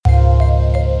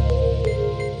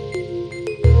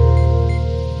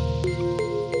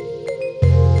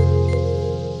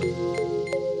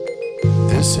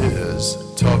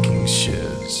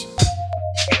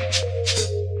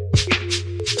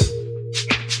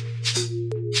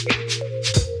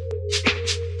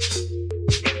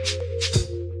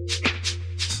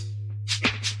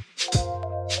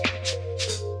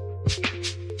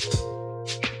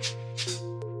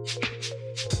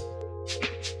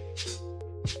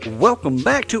Welcome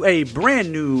back to a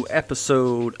brand new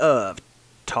episode of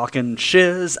Talking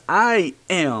Shiz. I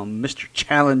am Mr.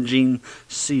 Challenging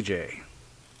CJ.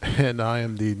 And I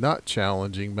am the not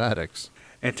challenging Maddox.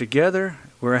 And together,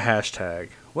 we're a hashtag.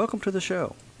 Welcome to the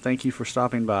show. Thank you for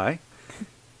stopping by.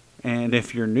 And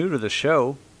if you're new to the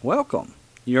show, welcome.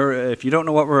 If you don't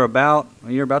know what we're about,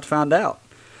 you're about to find out.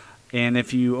 And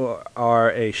if you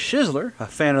are a shizzler, a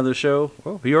fan of the show,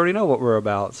 well, you already know what we're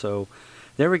about. So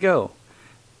there we go.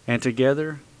 And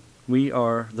together, we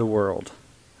are the world.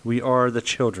 We are the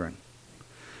children.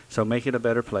 So make it a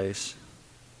better place.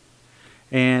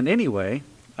 And anyway,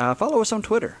 follow us on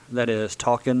Twitter. That is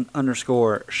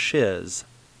talkin_shiz.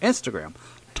 Instagram,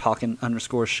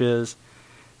 talkin_shiz.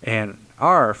 And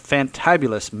our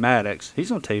fantabulous Maddox, he's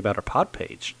going to tell you about our pod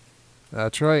page.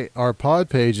 That's right. Our pod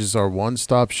page is our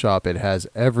one-stop shop. It has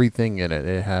everything in it.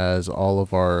 It has all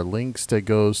of our links that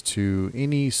goes to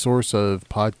any source of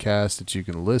podcast that you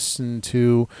can listen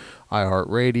to,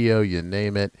 iHeartRadio, you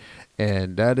name it.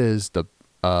 And that is the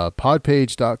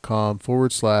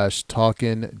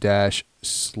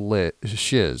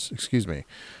podpage.com/talkin-shiz. Excuse me.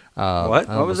 What?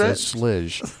 What was that?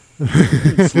 Slidge.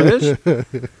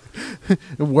 Slidge?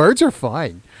 Words are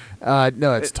fine.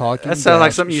 No, it's talking. That sounds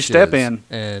like something you step in.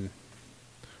 And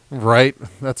right,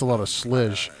 that's a lot of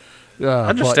slidge.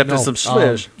 I just stepped in some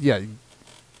slidge. Yeah.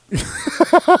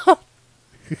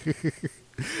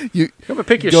 You come and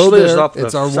pick your go slidge there. off the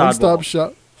It's our sidewall. one-stop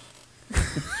shop.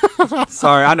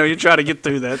 Sorry, I know you're trying to get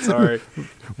through that. Sorry.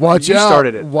 Watch You out!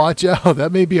 started it. Watch out!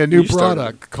 That may be a new You started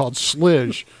product called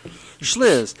Slidge.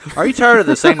 Sliz, are you tired of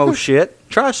the same old shit?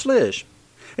 Try Sliz.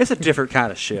 It's a different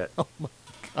kind of shit. Oh my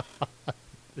god!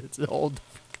 It's an old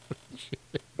shit.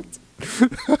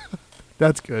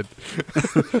 That's good.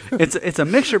 It's a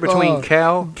mixture between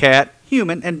cow, cat,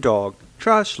 human, and dog.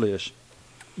 Try Sliz.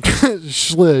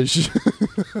 Slidge.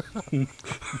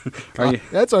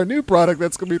 That's our new product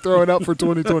that's going to be thrown out for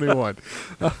 2021.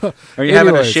 Are you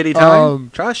having a Anyways, shitty time?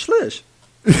 Try Sliz.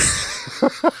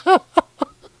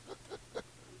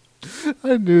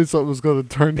 I knew something was going to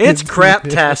turn It's into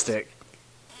craptastic.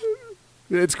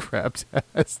 It's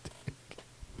craptastic.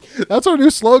 That's our new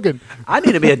slogan. I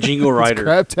need to be a jingle writer.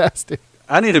 It's craptastic.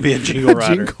 I need to be a jingle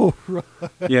writer. Jingle writer.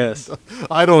 Yes.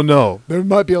 I don't know. There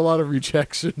might be a lot of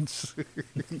rejections.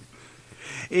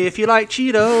 If you like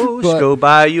Cheetos, But- go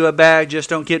buy you a bag. Just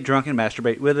don't get drunk and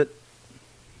masturbate with it.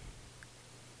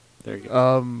 There you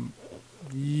go.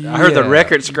 I heard the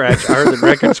record scratch. I heard the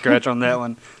record scratch on that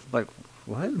one. Like,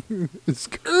 what?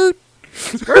 Skirt.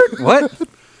 Skirt? What?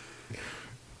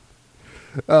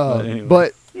 Anyway.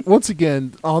 But once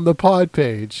again, on the pod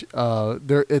page,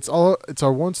 it's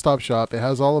our one-stop shop. It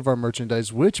has all of our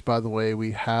merchandise, which, by the way,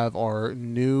 we have our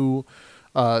new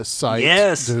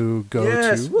site to go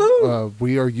to. Woo.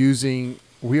 We are using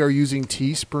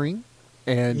Teespring,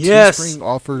 and Yes. Teespring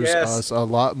offers us a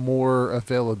lot more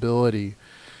availability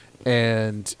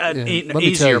and An let me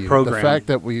easier tell you, program. the fact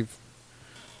that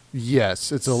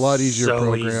it's a lot easier So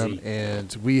program, easy.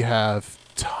 and we have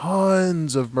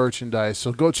tons of merchandise,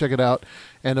 so go check it out.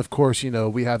 And of course,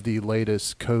 we have the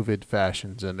latest COVID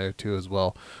fashions in there too as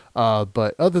well.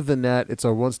 But other than that, it's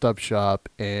our one-stop shop,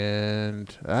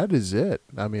 and that is it.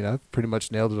 I mean, I've pretty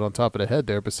much nailed it on top of the head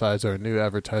there, besides our new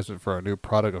advertisement for our new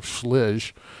product of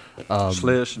Slidge.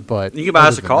 Slish. But You can buy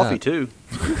us a other than coffee, that- too.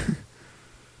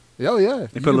 Oh, yeah. You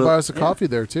put a can little- buy us a yeah. coffee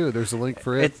there too. There's a link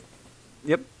for it.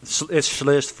 Yep. It's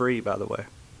Slish free, by the way.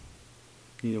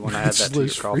 You want to add that to your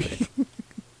Slish coffee.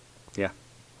 Yeah.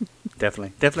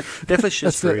 Definitely Slish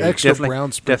That's free. the extra Definitely,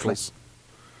 brown sprinkles.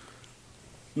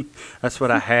 Definitely. That's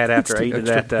what I had after I It's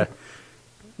ate the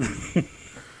that.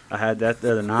 I had that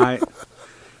the other night.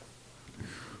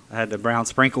 I had the brown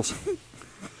sprinkles.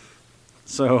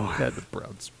 So Had the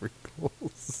brown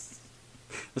sprinkles.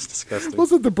 it's disgusting.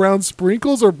 Was it the brown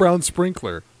sprinkles or brown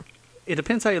sprinkler? It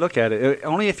depends how you look at it.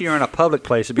 Only if you're in a public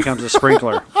place, it becomes a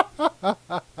sprinkler.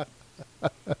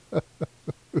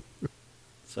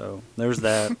 So there's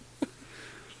that.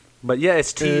 But yeah,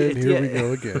 it's And here we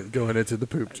go again, going into the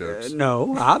poop jokes.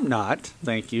 No, I'm not.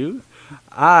 Thank you.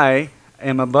 I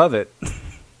am above it.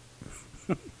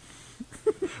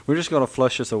 We're just going to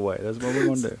flush this away. That's what we're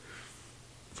going to do.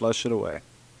 Flush it away.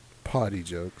 Potty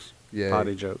jokes. Yeah.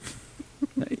 Potty jokes.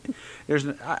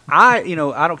 I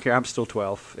don't care. I'm still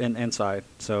 12 inside,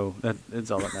 so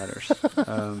that's all that matters.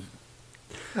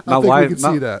 I think we can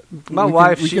see that. My We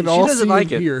wife, can, we she can all doesn't see like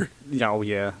and it. hear. Oh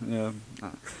yeah.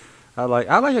 I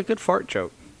like a good fart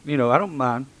joke. I don't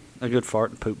mind a good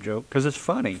fart and poop joke because it's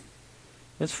funny.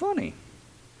 It's funny.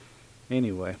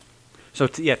 Anyway, so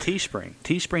Teespring,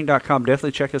 teespring.com.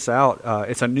 Definitely check us out.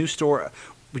 It's a new store.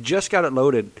 We just got it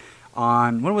loaded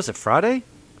on, when was it, Friday?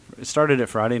 It started at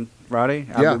Friday.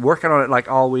 I've Yeah. been working on it like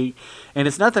all week, and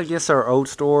it's nothing against our old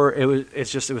store. It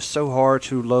was so hard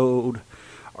to load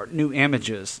our new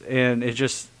images, and it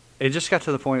just got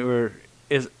to the point where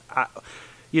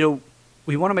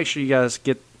we want to make sure you guys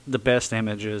get the best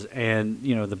images and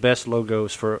the best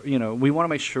logos for we want to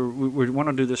make sure we want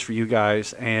to do this for you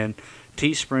guys, and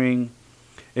Teespring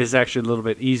is actually a little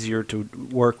bit easier to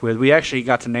work with. We actually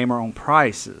got to name our own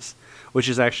prices, which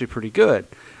is actually pretty good.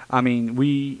 I'll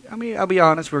be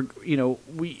honest,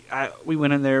 we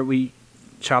went in there, we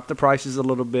chopped the prices a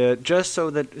little bit just so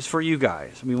that it's for you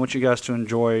guys. We want you guys to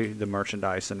enjoy the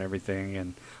merchandise and everything,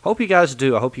 and hope you guys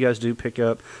do. I hope you guys do pick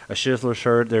up a Shizzler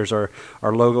shirt. There's our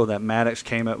logo that Maddox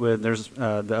came up with. There's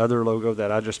the other logo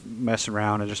that I just messed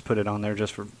around and just put it on there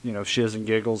just for shiz and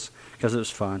giggles because it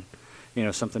was fun.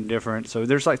 Something different. So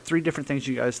there's like three different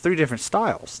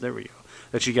styles. There we go,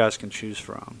 that you guys can choose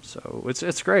from. So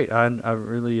it's great. I'm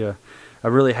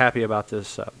really happy about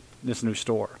this new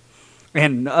store.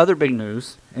 And other big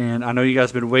news, and I know you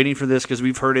guys have been waiting for this because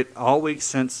we've heard it all week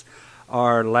since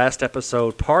our last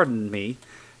episode, Pardon Me,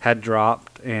 had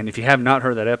dropped. And if you have not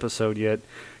heard that episode yet,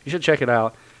 you should check it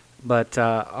out. But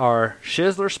our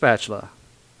Shizzler spatula,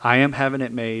 I am having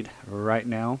it made right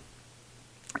now.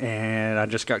 And I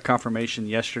just got confirmation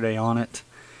yesterday on it.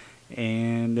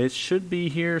 And it should be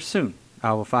here soon.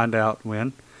 I will find out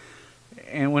when.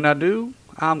 And when I do,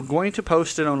 I'm going to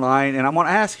post it online, and I'm going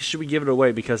to ask, should we give it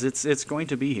away, because it's going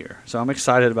to be here. So I'm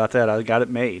excited about that. I got it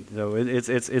made, so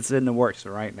it's in the works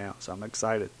right now. So I'm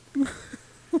excited.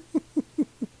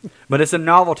 But it's a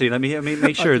novelty. Let me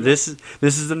make sure this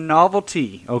is a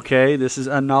novelty. Okay, this is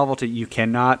a novelty. You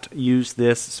cannot use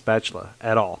this spatula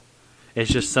at all.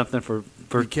 It's just something for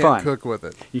You fun. can't cook with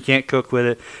it. You can't cook with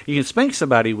it. You can spank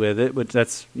somebody with it, but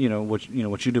that's what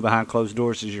you do behind closed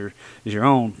doors is your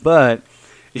own. But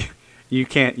you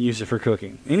can't use it for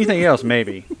cooking. Anything else,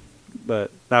 maybe,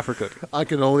 but not for cooking. I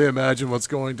can only imagine what's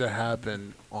going to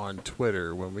happen on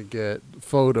Twitter when we get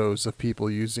photos of people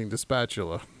using the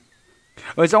spatula.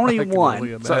 Well, it's only I can one.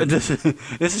 only So imagine.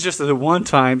 this is just a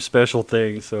one-time special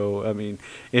thing. So,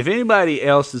 if anybody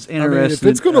else is interested... if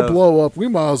it's going to blow up, we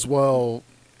might as well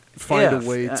find Yeah, a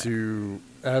way to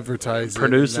advertise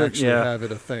produce it and it, actually yeah. have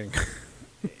it a thing.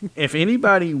 If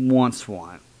anybody wants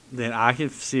one, then I can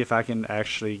see if I can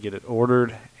actually get it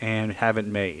ordered and have it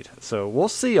made. So we'll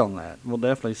see on that. We'll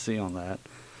definitely see on that.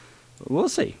 We'll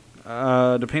see.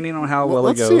 Depending on how well it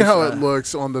let's goes. see how it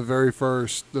looks on the very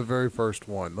first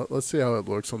one. Let's see how it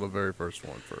looks on the very first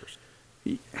one first.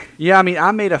 Yeah,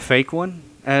 I made a fake one.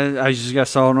 And I just got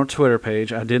saw it on our Twitter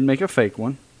page. I did make a fake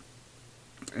one.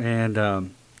 And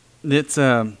it's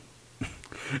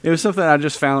it was something I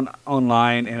just found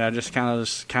online, and I just kind of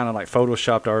like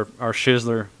photoshopped our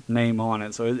Shizzler name on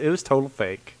it. So it was total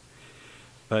fake.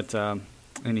 But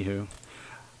anywho,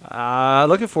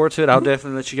 looking forward to it. I'll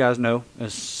definitely let you guys know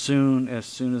as soon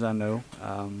as I know.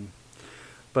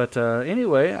 But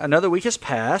anyway, another week has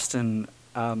passed, and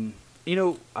I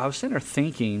was sitting there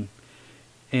thinking,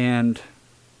 and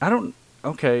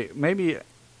maybe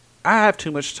I have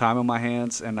too much time on my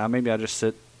hands, and maybe I just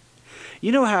sit.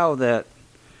 You know how that,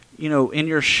 in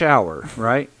your shower,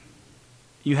 right?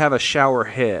 You have a shower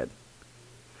head.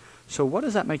 So what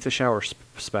does that make the shower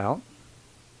spout?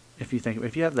 If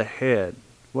you have the head,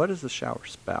 what is the shower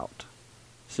spout?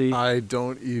 See? I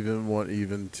don't even want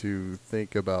to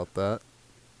think about that.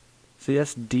 See,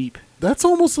 that's deep. That's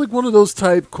almost like one of those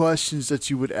type questions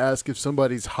that you would ask if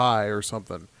somebody's high or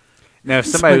something. Now, if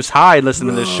somebody who's high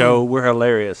listening to this show, we're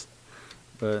hilarious.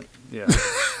 But, yeah.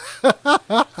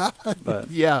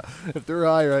 But Yeah, if they're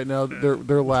high right now,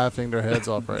 they're laughing their heads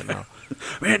off right now.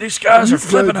 man, these guys are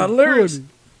flipping guys are hilarious. funny.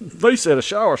 They said a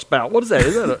shower spout. What is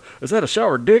that? Is that a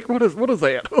shower dick? What is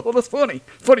that? Oh, that's funny.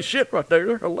 Funny shit right there.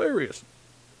 They're hilarious.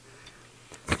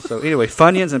 So anyway,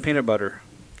 Funyuns and peanut butter.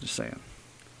 Just saying.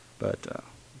 But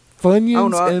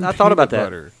Funyuns and I thought about peanut that.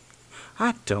 butter.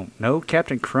 I don't know.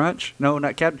 Captain Crunch? No,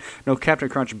 not Captain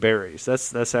Crunch berries.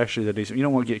 That's actually the decent. You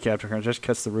don't want to get Captain Crunch. Just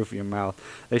cuts the roof of your mouth.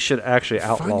 They should actually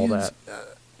outlaw Funyuns,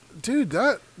 that. Dude,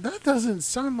 that doesn't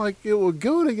sound like it would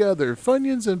go together.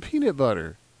 Funyuns and peanut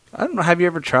butter. I don't know. Have you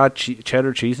ever tried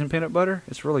cheddar cheese and peanut butter?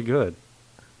 It's really good.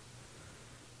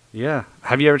 Yeah.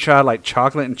 Have you ever tried like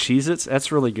chocolate and Cheez-Its?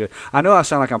 That's really good. I know I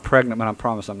sound like I'm pregnant, but I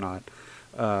promise I'm not.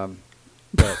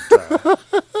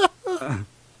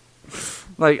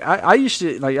 Like I used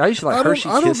to like Hershey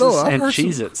I don't Kisses know. I've and heard some-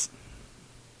 Cheez-Its.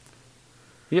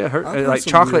 Yeah, I've heard like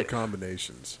some chocolate. weird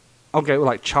combinations. Okay, well,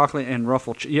 like chocolate and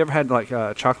ruffle. You ever had like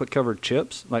chocolate covered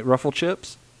chips, like ruffle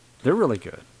chips? They're really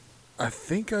good. I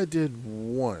think I did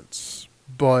once,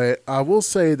 But I will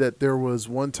say that there was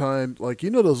one time, like,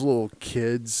 those little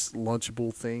kids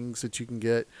lunchable things that you can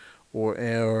get, or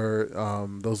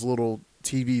those little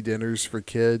TV dinners for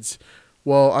kids.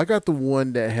 Well, I got the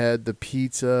one that had the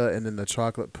pizza and then the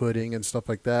chocolate pudding and stuff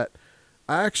like that.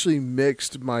 I actually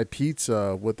mixed my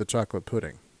pizza with the chocolate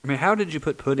pudding. I mean, how did you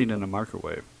put pudding in a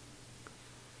microwave?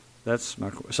 That's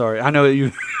sorry. I know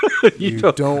you. You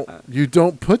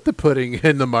don't put the pudding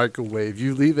in the microwave.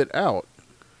 You leave it out.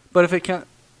 But if it can,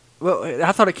 well,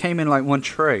 I thought it came in like one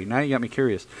tray. Now you got me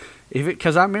curious.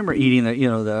 Because I remember eating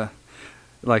the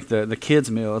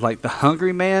kids meal, like the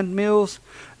Hungry Man meals.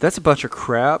 That's a bunch of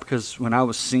crap. Because when I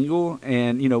was single,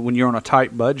 and when you're on a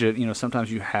tight budget,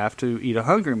 sometimes you have to eat a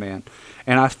Hungry Man.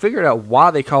 And I figured out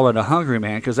why they call it a Hungry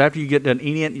Man. Because after you get done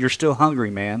eating it, you're still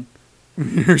hungry, man.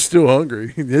 You're still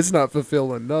hungry. It's not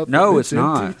fulfilling nothing. No, it's empty,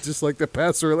 not. Just like the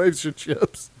past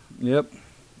relationships. Yep.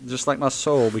 Just like my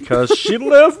soul, because she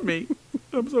left me.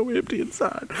 I'm so empty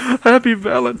inside. Happy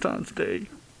Valentine's Day.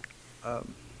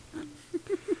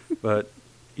 But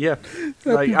yeah,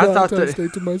 Happy I thought Valentine's that. Day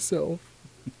to myself.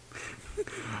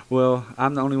 Well,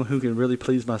 I'm the only one who can really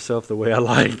please myself the way I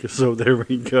like. So there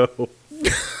we go.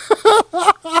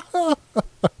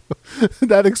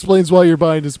 That explains why you're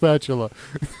buying a spatula.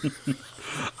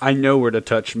 I know where to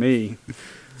touch me.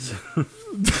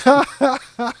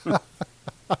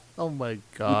 Oh my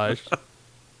gosh.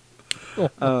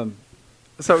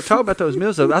 So talk about those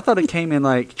meals though. I thought it came in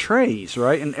like trays,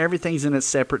 right? And everything's in a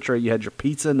separate tray. You had your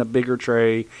pizza in a bigger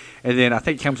tray, and then I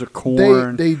think it comes with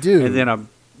corn. They do. And then a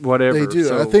whatever. They do.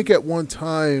 So, I think at one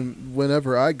time,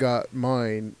 whenever I got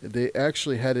mine, they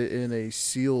actually had it in a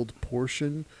sealed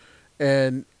portion,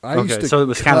 and I used to so it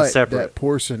was kind of separate. that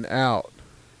portion out.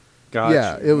 Gotcha.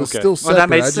 Yeah, it was still separate. Well, that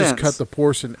makes I sense. just cut the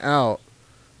portion out,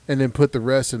 and then put the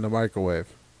rest in the microwave.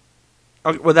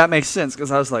 Okay, well, that makes sense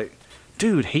because I was like,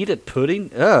 dude, heated pudding?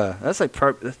 That's like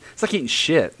it's like eating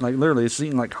shit. Like literally, it's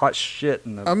eating like hot shit.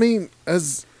 I mean,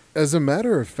 as a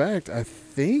matter of fact, I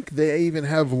think they even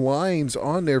have lines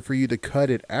on there for you to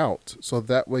cut it out, so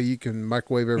that way you can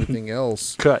microwave everything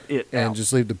else. Cut it and out.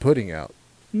 just leave the pudding out.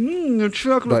 The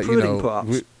chocolate But pudding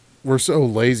pops. we're so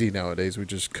lazy nowadays. We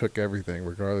just cook everything,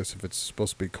 regardless if it's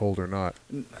supposed to be cold or not.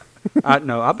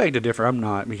 No, I beg to differ. I'm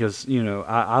not because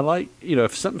I like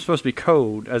if something's supposed to be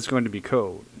cold, it's going to be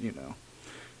cold.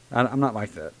 I'm not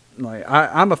like that. Like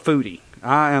I'm a foodie.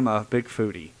 I am a big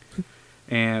foodie,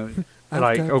 and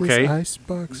I've got this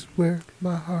icebox where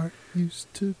my heart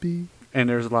used to be. And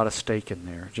there's a lot of steak in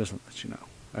there. Just to let you know,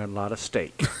 a lot of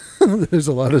steak. There's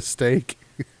a lot of steak.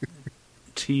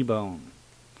 T-bone.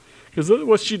 Because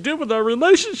what she did with our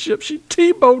relationship, she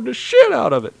T-boned the shit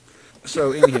out of it.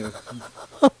 So, anywho,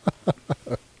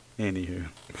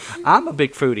 I'm a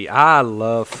big foodie. I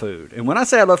love food, and when I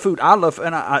say I love food,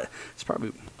 it's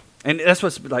probably, and that's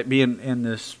what's like being in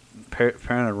this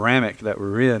panoramic that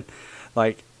we're in.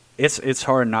 Like, it's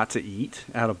hard not to eat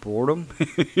out of boredom,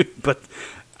 but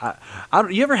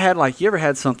you ever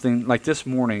had something like this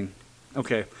morning?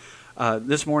 Okay.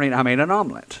 This morning I made an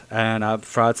omelet, and I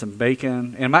fried some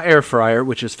bacon in my air fryer,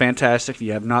 which is fantastic. If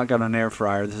you have not got an air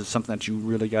fryer, this is something that you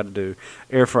really got to do.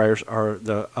 Air fryers are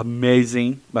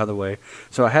amazing, by the way.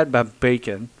 So I had my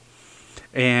bacon,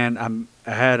 and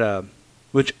I had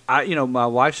my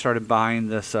wife started buying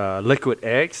this liquid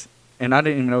eggs, and I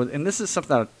didn't even know. And this is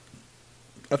something that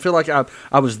I feel like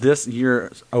I was this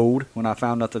year old when I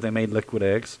found out that they made liquid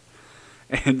eggs.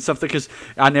 And something because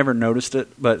I never noticed it,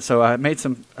 but so I made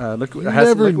some liquid. You I had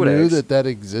some never liquid knew eggs. that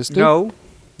existed? No,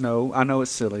 I know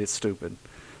it's silly, it's stupid,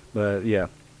 but yeah,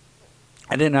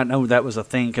 I did not know that was a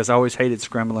thing because I always hated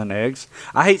scrambling eggs.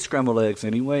 I hate scrambled eggs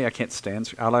anyway. I can't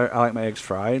stand. I like my eggs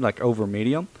fried, like over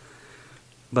medium.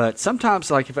 But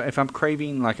sometimes, like if I'm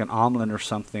craving like an omelet or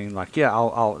something, like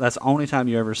I'll that's the only time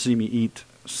you ever see me eat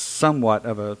somewhat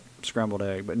of a scrambled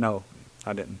egg. But no,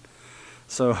 I didn't.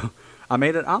 So. I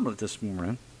made an omelet this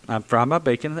morning. I fried my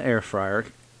bacon in the air fryer,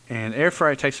 and air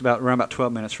fryer takes around about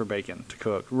 12 minutes for bacon to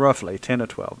cook, roughly 10 to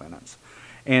 12 minutes.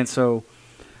 And so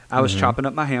I was chopping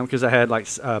up my ham because I had like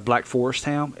Black Forest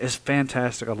ham. It's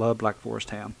fantastic. I love Black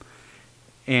Forest ham.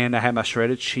 And I had my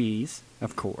shredded cheese,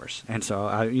 of course. And so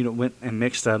I went and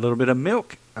mixed a little bit of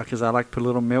milk because I like to put a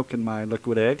little milk in my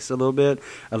liquid eggs a little bit,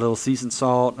 a little seasoned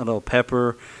salt, a little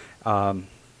pepper,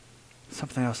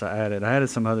 something else I added. I added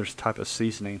some other type of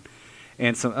seasoning.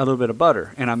 And a little bit of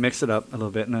butter, and I mixed it up a little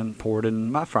bit, and then poured it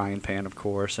in my frying pan, of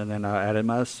course. And then I added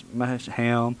my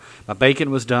ham. My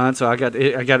bacon was done, so I got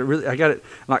it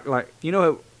like you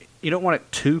don't want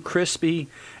it too crispy,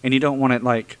 and you don't want it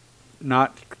like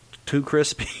not too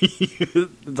crispy,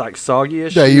 like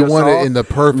soggy-ish. Yeah, you want it in the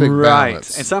perfect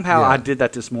balance. And somehow Yeah. I did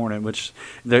that this morning, which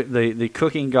the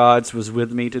cooking gods was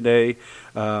with me today.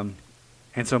 And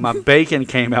so my bacon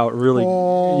came out really.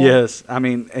 Aw. Yes, I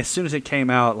mean, as soon as it came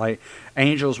out, like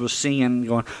angels was singing,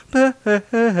 going,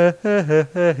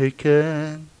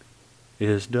 "Bacon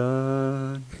is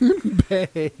done."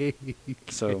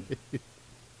 So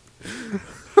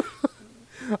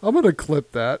I'm gonna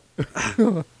clip that.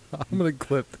 I'm gonna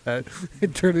clip that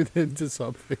and turn it into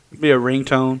something. be a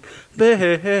ringtone.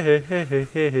 Bacon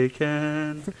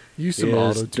Use some is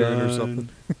auto tune or done. something.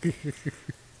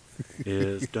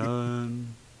 Is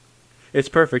done. It's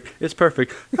perfect. It's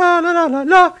perfect. La la la la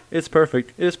la. It's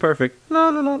perfect. It's perfect. La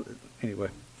la la. Anyway,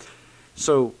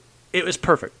 so it was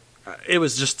perfect. It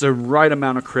was just the right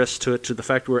amount of crisp to it, to the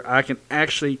fact where I can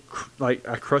actually I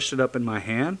crushed it up in my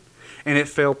hand, and it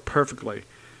fell perfectly.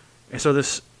 And so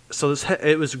this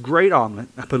it was a great omelet.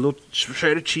 I put a little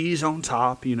shredded cheese on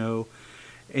top,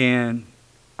 and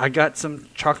I got some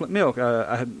chocolate milk.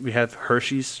 We have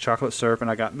Hershey's chocolate syrup,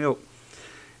 and I got milk.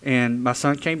 And my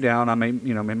son came down. I made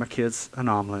my kids an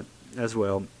omelet as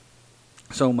well.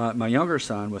 So my younger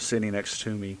son was sitting next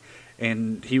to me,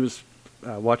 and he was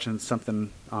watching something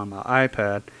on my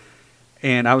iPad.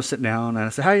 And I was sitting down, and I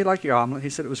said, "How you like your omelet?" He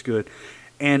said it was good.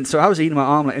 And so I was eating my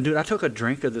omelet, and dude, I took a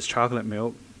drink of this chocolate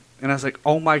milk, and I was like,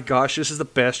 "Oh my gosh, this is the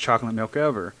best chocolate milk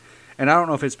ever." And I don't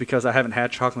know if it's because I haven't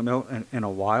had chocolate milk in a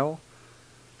while,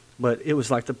 but it was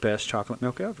like the best chocolate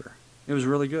milk ever. It was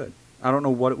really good. I don't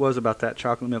know what it was about that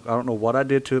chocolate milk. I don't know what I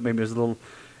did to it. Maybe it was a little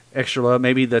extra love.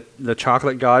 Maybe the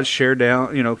chocolate gods came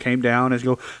down and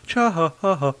go,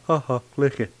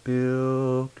 chocolate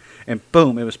milk. And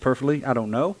boom, it was perfectly. I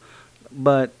don't know.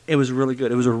 But it was really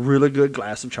good. It was a really good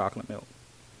glass of chocolate milk.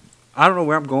 I don't know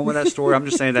where I'm going with that story. I'm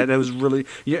just saying that it was really,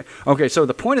 yeah. Okay, so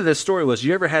the point of this story was,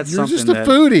 you ever had You're something just a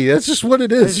foodie. That's just what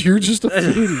it is. You're just a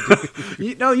foodie.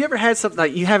 you ever had something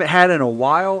like you haven't had in a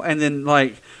while, and then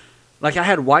like I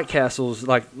had White Castles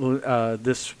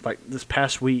this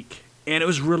past week, and it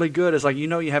was really good. It's like you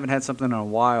haven't had something in a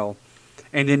while,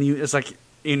 and then it's like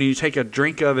you take a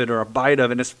drink of it or a bite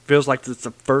of it, and it feels like it's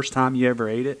the first time you ever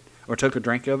ate it or took a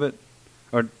drink of it,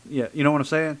 or you know what I'm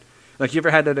saying? Like, you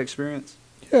ever had that experience?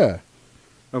 Yeah.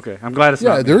 Okay, I'm glad it's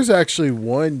not me. There's actually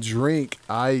one drink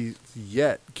I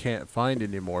yet can't find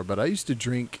anymore, but I used to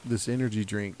drink this energy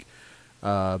drink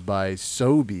by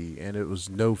Sobe, and it was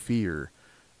No Fear.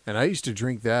 And I used to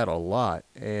drink that a lot,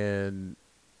 and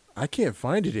I can't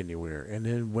find it anywhere. And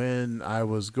then when I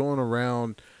was going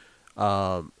around,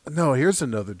 here's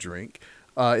another drink.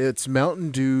 It's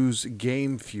Mountain Dew's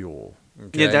Game Fuel.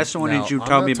 Okay? Yeah, that's the one that you I'm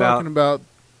told me not talking about.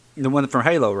 The one from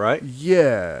Halo, right?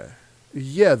 Yeah,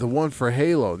 the one for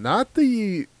Halo, not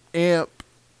the Amp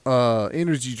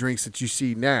energy drinks that you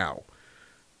see now,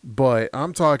 but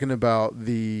I'm talking about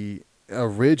the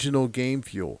original Game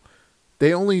Fuel.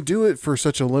 They only do it for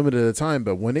such a limited time,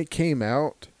 but when it came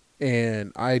out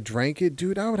and I drank it,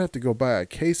 dude, I would have to go buy a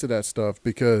case of that stuff,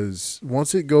 because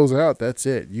once it goes out, that's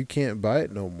it. You can't buy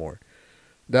it no more.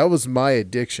 That was my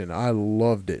addiction. I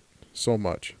loved it so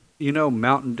much.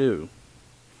 Mountain Dew.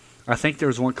 I think there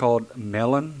was one called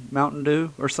Melon Mountain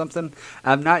Dew or something.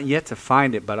 I've not yet to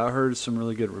find it, but I heard some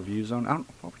really good reviews on it. I don't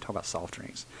know what we talk about soft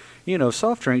drinks.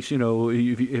 Soft drinks,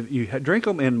 if you drink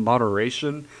them in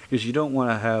moderation, because you don't want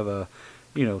to have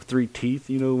 3 teeth,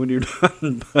 when you're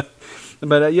done.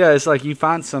 But yeah, it's like you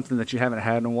find something that you haven't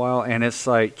had in a while, and it's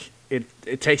like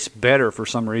it tastes better for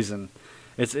some reason.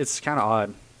 It's kind of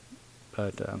odd.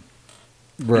 But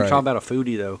Right. I'm talking about a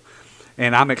foodie, though.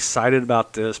 And I'm excited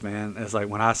about this, man. It's like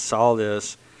when I saw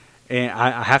this, and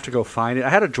I have to go find it. I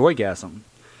had a joygasm.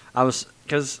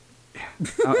 Because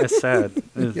it's sad.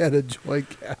 You had a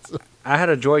joygasm. I had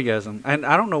a joygasm, and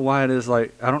I don't know why it is.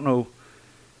 Like, I don't know.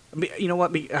 You know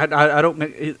what? I don't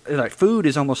like, food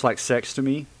is almost like sex to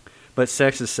me, but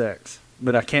sex is sex.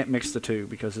 But I can't mix the two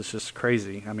because it's just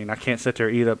crazy. I mean, I can't sit there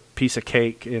and eat a piece of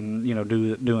cake and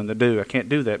doing the do. I can't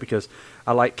do that because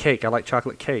I like cake. I like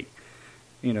chocolate cake.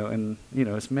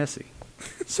 It's messy.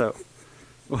 So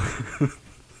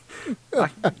I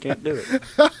can't do it.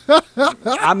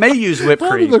 I may use whipped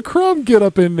How cream. did the crumb get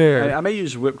up in there? I may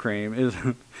use whipped cream.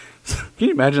 Can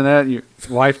you imagine that? Your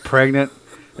wife pregnant.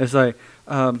 It's like,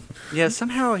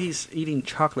 somehow he's eating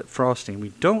chocolate frosting. We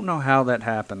don't know how that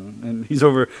happened. And he's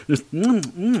over just,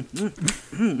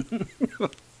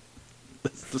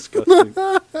 That's disgusting.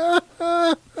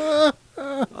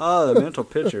 Oh, the mental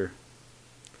picture.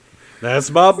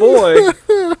 That's my boy.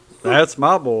 That's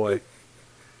my boy.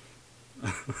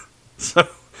 So,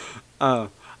 I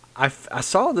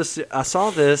saw this.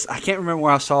 I can't remember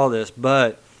where I saw this,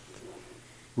 but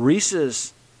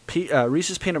Reese's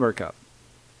Reese's Peanut Butter Cup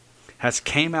has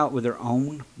came out with their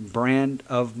own brand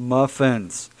of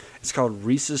muffins. It's called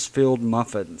Reese's Filled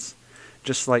Muffins.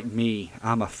 Just like me,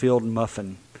 I'm a filled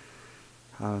muffin.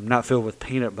 Not filled with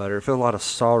peanut butter, filled with a lot of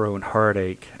sorrow and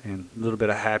heartache and a little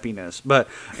bit of happiness.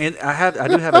 And I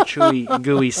do have a chewy,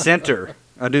 gooey center.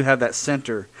 I do have that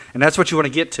center, and that's what you want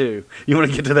to get to. You want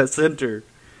to get to that center.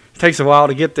 It takes a while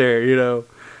to get there, you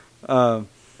know.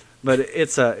 But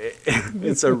it's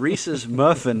a Reese's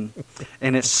muffin,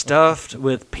 and it's stuffed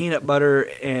with peanut butter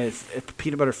and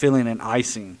peanut butter filling and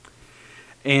icing.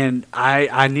 And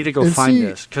I need to go find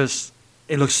this because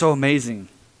it looks so amazing.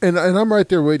 And I'm right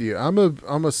there with you.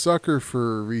 I'm a sucker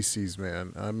for Reese's,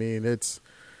 man. I mean, it's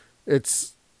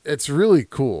really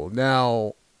cool.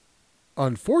 Now,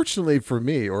 unfortunately for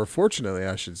me, or fortunately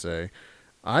I should say,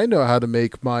 I know how to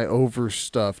make my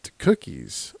overstuffed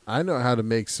cookies. I know how to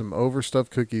make some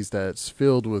overstuffed cookies that's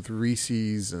filled with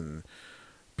Reese's and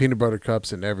peanut butter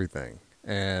cups and everything.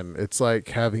 And it's like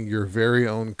having your very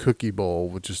own cookie bowl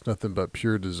with just nothing but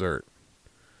pure dessert.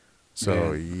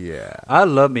 So, yeah. I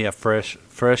love me a fresh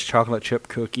chocolate chip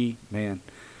cookie, man.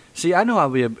 See, I know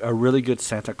I'd be a really good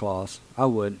Santa Claus. I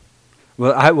would.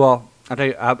 I tell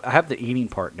you, I have the eating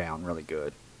part down really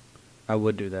good. I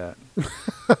would do that.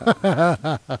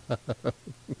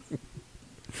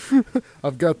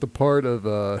 I've got the part of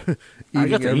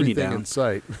eating everything in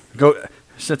sight. Go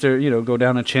sit there, go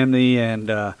down a chimney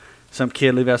and some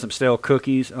kid leave out some stale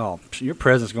cookies. Oh, your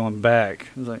present's going back.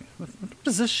 I was like, what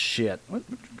is this shit? What?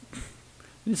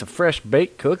 You need some fresh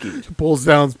baked cookies. Pulls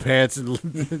down his pants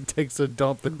and takes a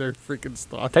dump in their freaking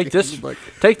stocking. Take this.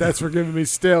 That's for giving me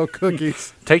stale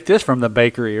cookies. Take this from the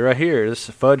bakery right here. This is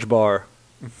a fudge bar.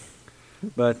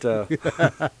 But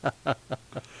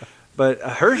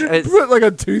hers put like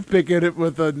a toothpick in it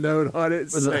with a note on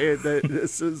it saying that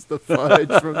this is the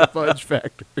fudge from the fudge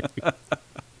factory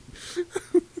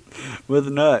with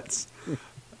nuts.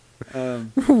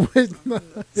 With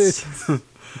nuts.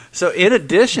 So in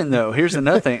addition, though, here's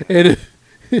another thing.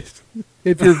 If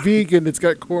you're vegan, it's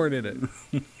got corn in it.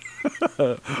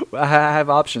 I have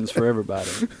options for everybody.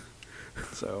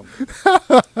 So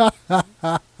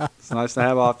it's nice to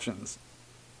have options.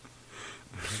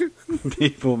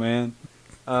 People, man.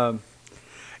 Now,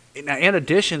 in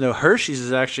addition, though,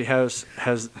 Hershey's actually has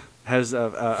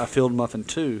a filled muffin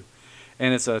too,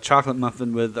 and it's a chocolate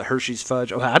muffin with the Hershey's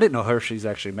fudge. Oh, I didn't know Hershey's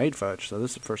actually made fudge, so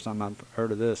this is the first time I've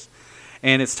heard of this.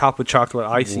 And it's topped with chocolate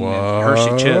icing and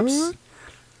Hershey chips.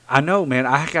 I know, man.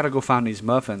 I gotta go find these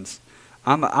muffins.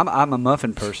 I'm a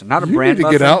muffin person, not a brand muffin.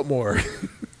 You need to get out more.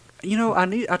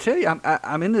 I tell you,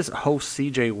 I'm in this whole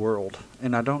CJ world,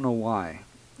 and I don't know why.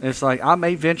 It's like I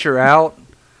may venture out,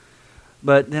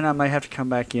 but then I may have to come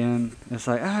back in. It's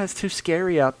like, it's too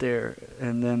scary out there.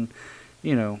 And then,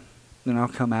 then I'll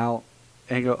come out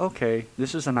and go, okay,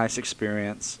 this is a nice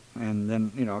experience. And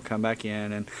then, I'll come back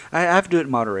in. And I have to do it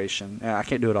in moderation. I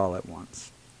can't do it all at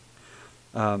once.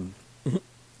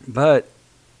 But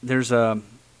there's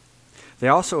they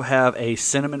also have a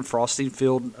cinnamon frosting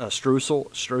filled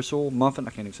streusel muffin. I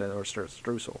can't even say that, or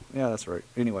streusel. Yeah, that's right.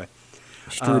 Anyway.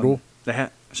 Strudel.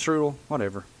 Strudel,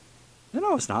 whatever.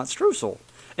 No, it's not. Streusel.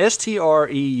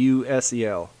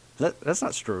 Streusel. That's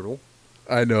not strudel.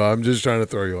 I know. I'm just trying to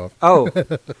throw you off. Oh.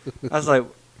 I was like,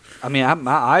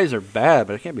 my eyes are bad,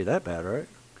 but it can't be that bad, right?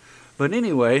 But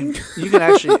anyway, you can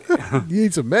actually... You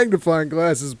need some magnifying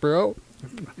glasses, bro.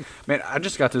 Man, I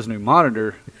just got this new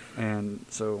monitor, and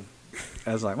so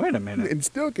I was like, wait a minute. And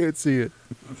still can't see it.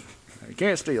 I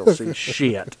can't still see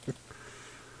shit.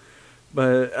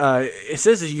 But it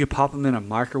says that you can pop them in a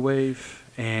microwave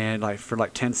and for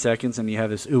 10 seconds, and you have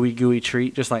this ooey gooey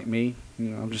treat, just like me.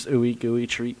 I'm just ooey gooey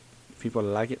treat. People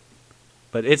like it,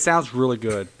 but it sounds really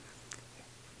good.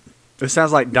 It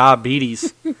sounds like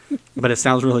diabetes, but it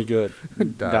sounds really good.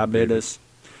 Diabetes.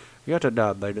 You got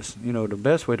diabetes. The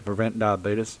best way to prevent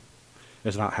diabetes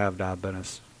is not have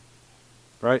diabetes.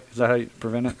 Right? Is that how you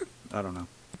prevent it? I don't know.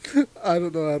 I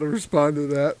don't know how to respond to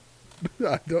that.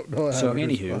 I don't know how to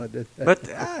respond to that. But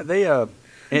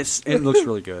it looks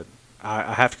really good.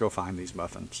 I have to go find these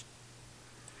muffins.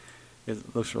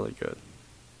 It looks really good.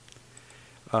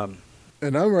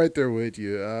 And I'm right there with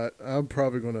you. I'm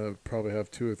probably going to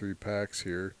have 2 or 3 packs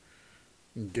here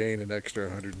and gain an extra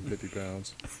 150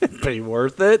 pounds. It'd be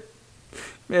worth it.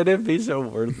 Man, it'd be so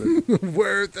worth it.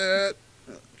 Worth it.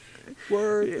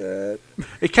 Worth it.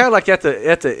 It's kind of like at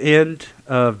the end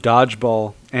of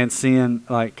Dodgeball and seeing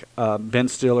Ben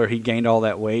Stiller, he gained all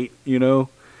that weight,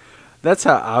 That's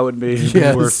how I would be. It'd be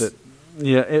worth it.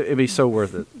 Yeah, it'd be so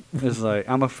worth it. It's like,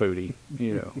 I'm a foodie,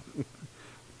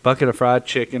 Bucket of fried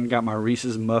chicken, got my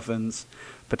Reese's muffins,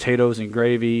 potatoes and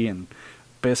gravy, and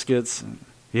biscuits.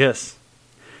 Yes.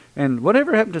 And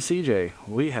whatever happened to CJ?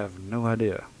 We have no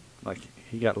idea. Like,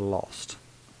 he got lost.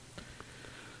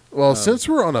 Well, since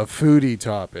we're on a foodie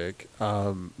topic,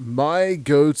 my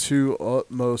go-to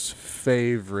utmost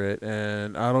favorite,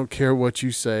 and I don't care what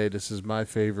you say, this is my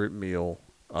favorite meal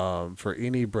for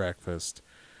any breakfast.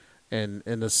 And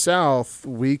in the South,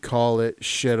 we call it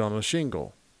shit on a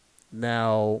shingle.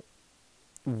 Now,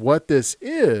 what this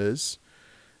is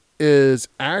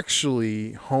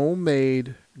actually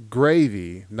homemade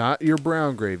gravy, not your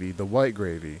brown gravy, the white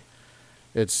gravy.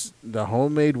 It's the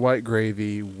homemade white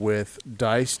gravy with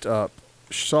diced up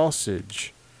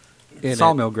sausage in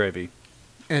Sawmill it. gravy.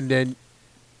 And then,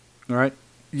 Right?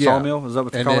 yeah. Sawmill? Is that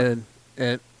what they call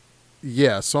it?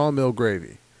 Yeah, sawmill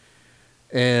gravy.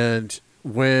 And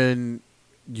when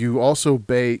you also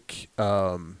bake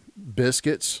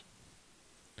biscuits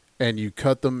and you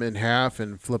cut them in half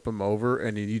and flip them over,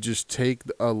 and you just take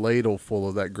a ladle full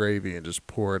of that gravy and just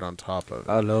pour it on top of it.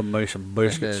 I love me some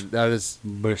biscuits. And that is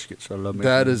Biscuits. I love me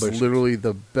That some is biscuits. literally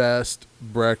the best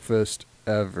breakfast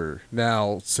ever.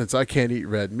 Now, since I can't eat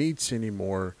red meats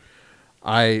anymore,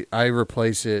 I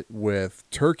replace it with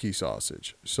turkey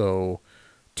sausage. So,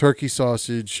 turkey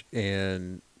sausage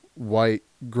and white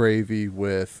gravy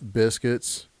with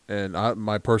biscuits, and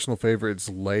my personal favorite is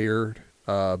layered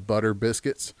butter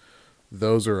biscuits.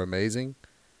 Those are amazing.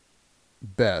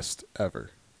 Best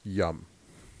ever. Yum.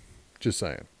 Just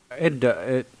saying. It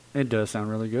does sound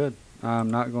really good. I'm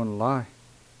not going to lie.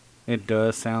 It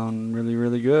does sound really,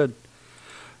 really good.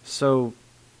 So,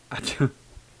 I'm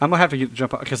going to have to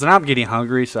jump out because now I'm getting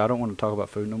hungry, so I don't want to talk about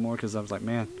food no more because I was like,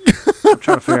 man, I'm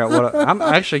trying to figure out I'm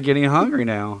actually getting hungry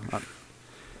now.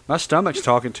 My stomach's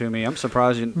talking to me. I'm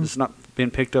surprised it's not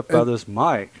being picked up by this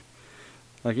mic.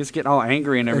 Like, it's getting all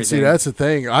angry and everything. And see, that's the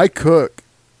thing. I cook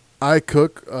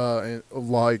and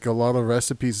like a lot of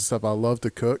recipes and stuff. I love to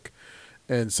cook.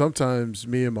 And sometimes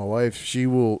me and my wife, she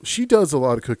does a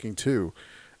lot of cooking too.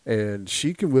 And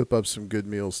she can whip up some good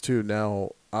meals too.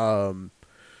 Now,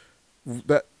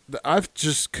 that I've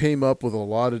just came up with a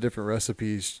lot of different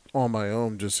recipes on my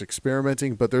own, just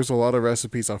experimenting. But there's a lot of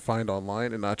recipes I find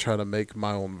online, and I try to make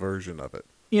my own version of it.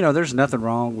 There's nothing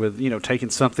wrong with,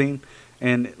 taking something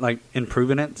and, like,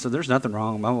 improving it. So there's nothing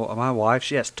wrong. My wife,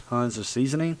 she has tons of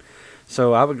seasoning.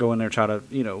 So I would go in there and try to,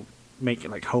 make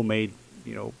it like homemade,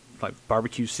 like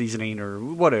barbecue seasoning or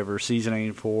whatever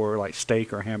seasoning for, like,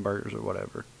 steak or hamburgers or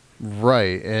whatever.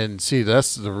 Right. And see,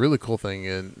 that's the really cool thing.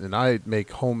 And I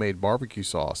make homemade barbecue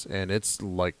sauce, and it's,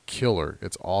 like, killer.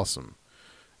 It's awesome.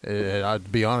 And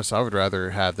I'd be honest, I would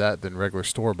rather have that than regular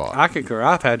store-bought. I concur.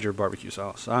 I've had your barbecue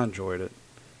sauce. I enjoyed it.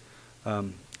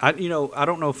 I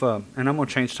don't know if, and I'm gonna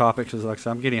change topics because, like I said,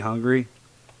 I'm getting hungry,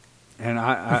 and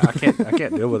I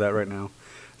can't deal with that right now.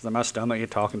 It's like my stomach is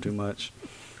talking too much.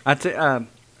 And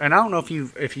I don't know if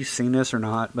you've seen this or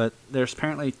not, but there's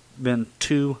apparently been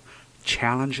 2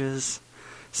 challenges,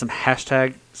 some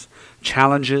hashtags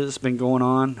challenges been going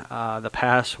on the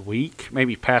past week,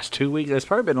 maybe past 2 weeks. It's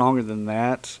probably been longer than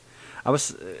that.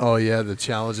 Oh yeah, the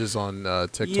challenges on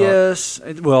TikTok. Yes,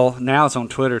 well now it's on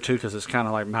Twitter too because it's kind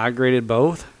of like migrated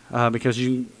both because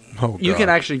you can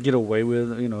actually get away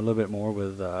with a little bit more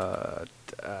with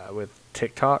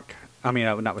TikTok. I mean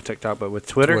not with TikTok, but with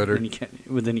Twitter. Than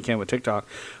you can with TikTok.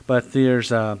 But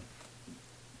there's one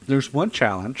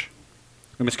challenge,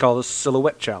 and it's called the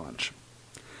Silhouette Challenge.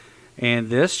 And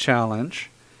this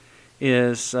challenge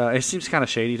is it seems kind of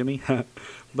shady to me,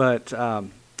 but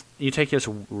you take this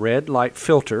red light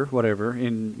filter, whatever,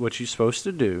 and what you're supposed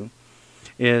to do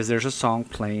is there's a song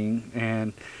playing,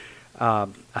 and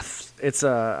it's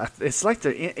an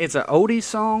oldie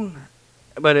song,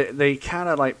 but they kind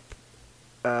of like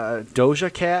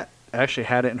Doja Cat actually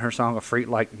had it in her song "A Freak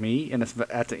Like Me," and it's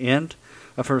at the end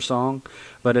of her song,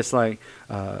 but it's like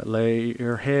lay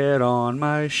your head on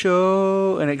my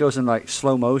show, and it goes in like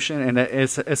slow motion, and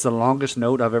it's the longest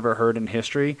note I've ever heard in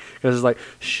history because it's like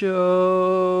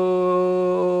shoulders.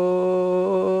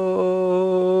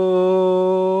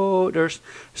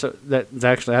 So that's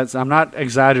actually I'm not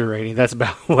exaggerating. That's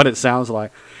about what it sounds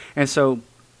like, and so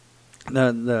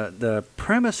the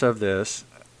premise of this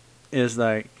is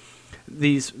like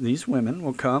these women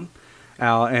will come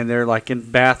out and they're like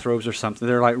in bathrobes or something.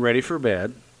 They're like ready for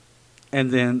bed,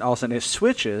 and then all of a sudden it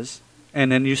switches,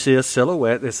 and then you see a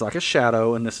silhouette. It's like a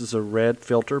shadow, and this is a red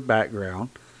filter background,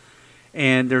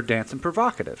 and they're dancing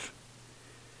provocative.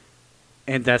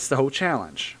 And that's the whole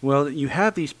challenge. Well, you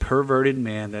have these perverted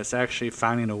men that's actually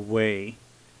finding a way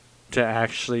to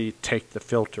actually take the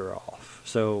filter off.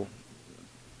 So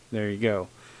there you go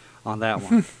on that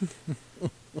one.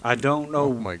 I don't Oh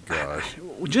know. my gosh.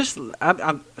 Just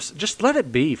let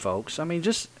it be, folks. I mean,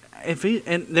 just if he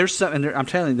and there's some, and I'm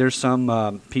telling you, there's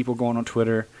some people going on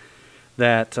Twitter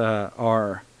that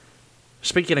are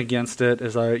speaking against it.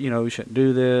 Is like, we shouldn't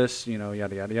do this. Yada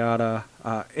yada yada.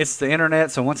 It's the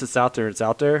internet, so once it's out there, it's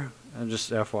out there.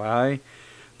 Just FYI.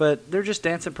 But they're just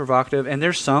dancing provocative, and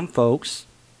there's some folks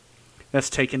that's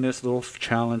taking this little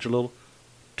challenge a little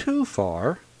too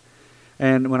far.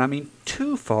 And when I mean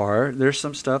too far, there's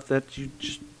some stuff that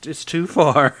it's too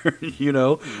far.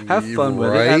 Have fun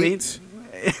with it. I mean,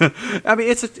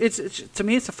 it's to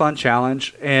me, it's a fun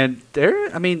challenge, and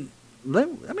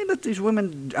let these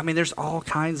women. I mean, there's all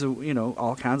kinds of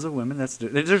women.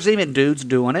 There's even dudes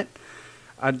doing it.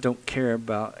 I don't care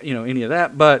about any of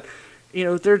that, but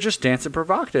they're just dancing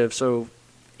provocative. So,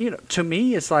 to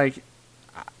me, it's like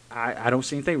I don't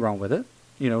see anything wrong with it.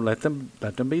 Let them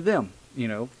be them.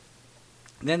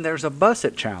 Then there's a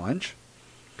Buss-It challenge.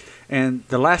 And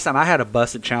the last time I had a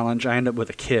Buss-It challenge, I ended up with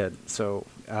a kid. So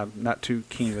I'm not too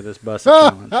keen with this Buss-It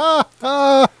challenge.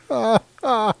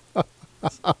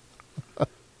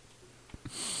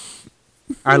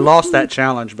 I lost that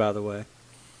challenge, by the way.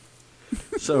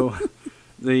 So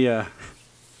the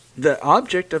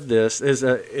object of this is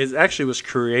actually was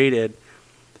created.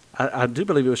 I do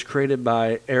believe it was created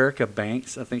by Erica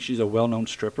Banks. I think she's a well-known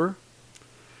stripper.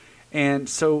 And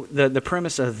so the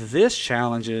premise of this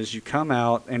challenge is you come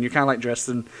out and you're kind of like dressed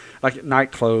in like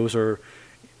night clothes, or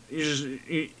you're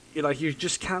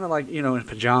just kind of like in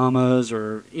pajamas,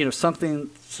 or something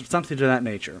to that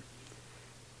nature.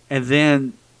 And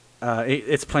then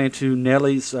it's playing to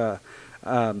Nelly's. I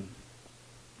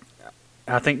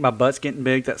think My Butt's Getting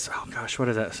Big. What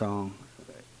is that song?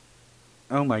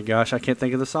 Oh my gosh, I can't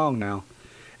think of the song now.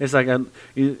 It's like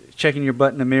you checking your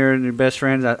butt in the mirror and your best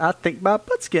friend. I think my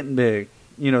butt's getting big.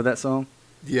 That song.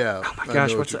 Yeah. Oh my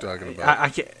gosh, I know what's what you're talking about? I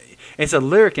can't. It's a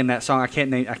lyric in that song. I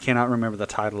cannot remember the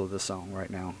title of the song right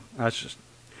now.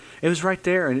 It was right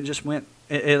there, and it just went.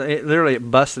 It literally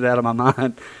busted out of my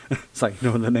mind. It's like,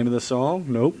 the name of the song?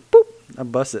 Nope. Boop. I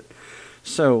bust it.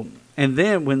 So, and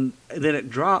then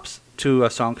it drops to a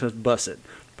song called Bust It.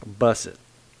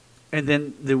 And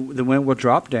then the wind will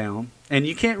drop down, and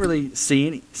you can't really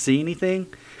see anything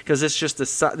because it's just the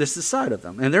side of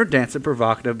them, and they're dancing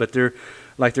provocative, but they're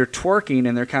twerking,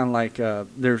 and they're kind of like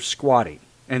they're squatting,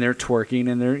 and they're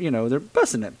twerking, and they're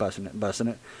busting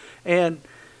it, and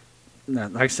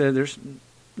like I said, there's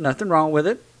nothing wrong with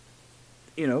it,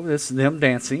 it's them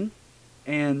dancing,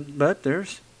 but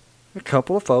there's a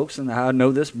couple of folks, and I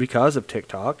know this because of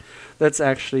TikTok, that's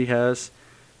actually has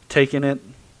taken it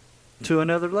to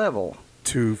another level.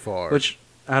 Too far. Which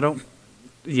I don't.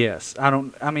 Yes, I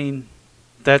don't. I mean,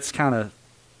 that's kind of.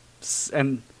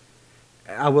 And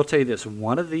I will tell you this: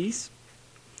 one of these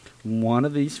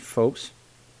folks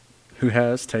who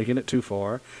has taken it too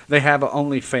far, they have an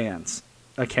OnlyFans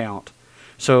account.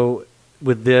 So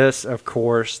with this, of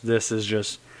course, this is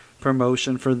just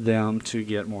promotion for them to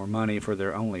get more money for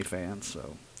their OnlyFans.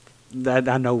 So that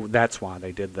I know that's why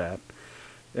they did that.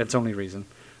 That's the only reason.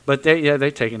 But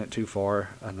they've taken it too far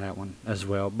on that one as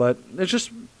well. But it's just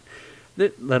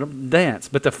let them dance.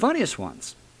 But the funniest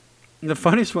ones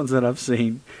that I've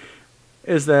seen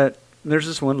is that there's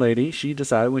this one lady. She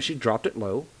decided when she dropped it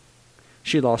low,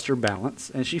 she lost her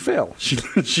balance and she fell.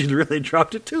 She really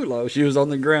dropped it too low. She was on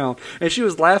the ground and she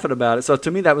was laughing about it. So to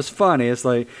me that was funny. It's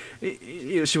like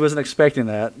she wasn't expecting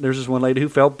that. There's this one lady who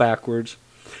fell backwards.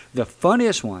 The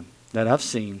funniest one that I've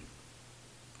seen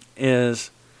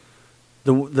is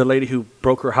the lady who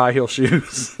broke her high heel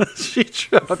shoes. She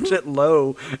dropped it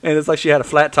low, and it's like she had a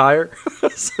flat tire.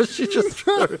 So she just,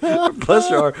 bless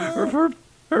her heart,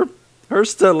 her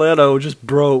stiletto just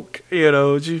broke.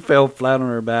 She fell flat on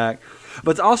her back.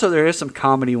 But also there is some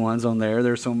comedy ones on there.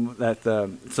 There's some that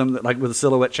like with the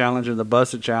silhouette challenge and the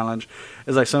Buss-It challenge,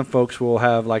 is like some folks will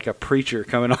have like a preacher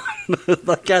coming on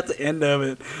like at the end of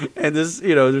it, and this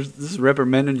this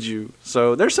reprimanding you.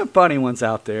 So there's some funny ones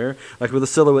out there, like with the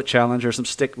silhouette challenge. There's some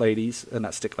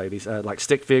like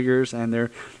stick figures, and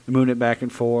they're moving it back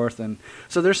and forth, and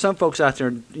so there's some folks out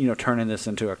there turning this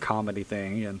into a comedy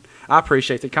thing, and I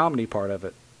appreciate the comedy part of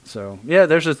it. So yeah,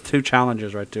 there's just two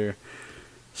challenges right there.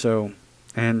 So.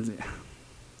 And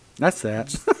that's that.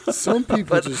 Some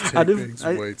people just take things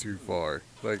way too far.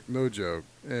 Like, no joke.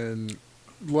 And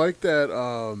like that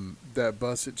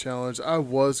Buss-It challenge, I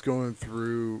was going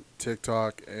through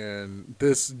TikTok, and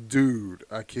this dude,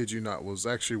 I kid you not, was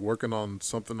actually working on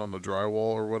something on the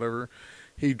drywall or whatever.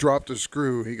 He dropped a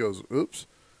screw. He goes, oops.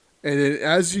 And then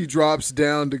as he drops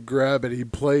down to grab it, he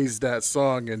plays that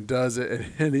song and does it.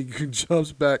 And he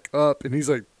jumps back up, and he's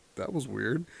like, that was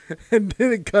weird. And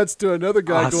then it cuts to another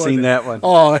guy I've going, seen that one.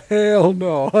 oh, hell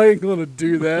no. I ain't going to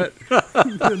do that.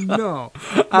 No.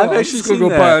 I've I'm actually just going seen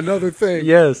to go buy that. another thing.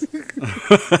 Yes.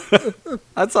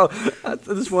 I saw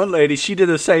this one lady. She did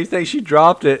the same thing. She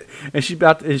dropped it, and she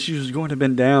was going to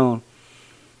bend down,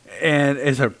 and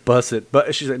it's her busted.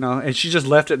 But she's like, no, and she just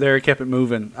left it there and kept it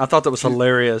moving. I thought that was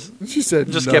hilarious. She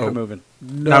said, Just no. kept it moving.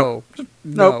 No.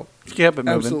 Nope. She kept it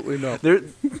moving. Absolutely no.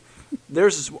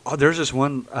 There's this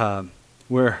one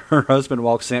where her husband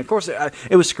walks in. Of course,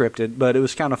 it was scripted, but it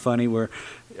was kind of funny where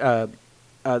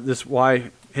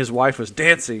his wife was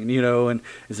dancing, and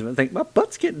he's thinking, my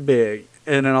butt's getting big.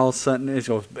 And then all of a sudden, it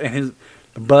goes, and his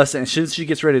bust, and as soon as she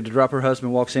gets ready to drop, her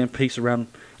husband walks in, peeks around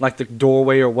like the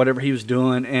doorway or whatever he was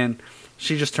doing, and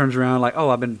she just turns around like,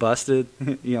 oh, I've been busted,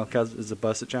 because it's a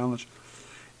busted challenge.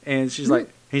 And he's like,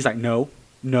 no,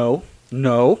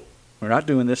 we're not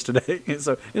doing this today. And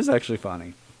so it's actually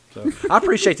funny. So I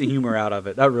appreciate the humor out of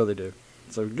it. I really do.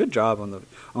 So good job on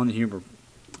the humor,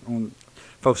 on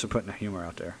folks are putting the humor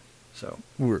out there. So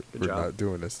We're job. not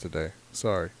doing this today.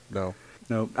 Sorry. No.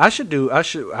 No,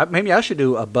 maybe I should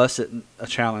do a a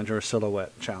challenge or a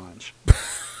silhouette challenge.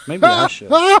 Maybe I should.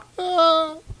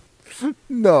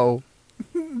 No.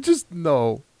 Just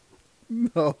no.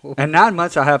 No. And 9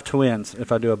 months I have twins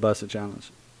if I do a busted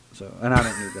challenge. So, and I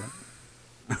don't need that.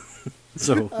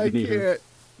 So I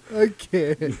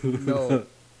can't. No.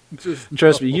 Just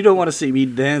trust me, you don't want to see me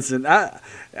dancing. I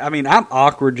mean, I'm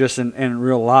awkward just in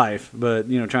real life, but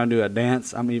trying to do a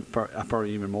dance, I'm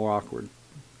probably even more awkward.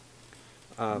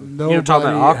 Nobody talking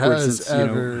about awkward has since,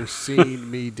 ever seen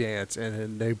me dance,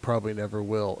 and they probably never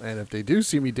will. And if they do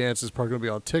see me dance, it's probably going to be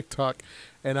on TikTok,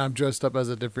 and I'm dressed up as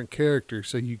a different character,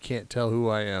 so you can't tell who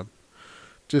I am.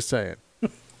 Just saying.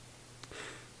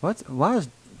 Why is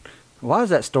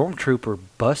that stormtrooper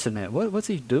busting it? What's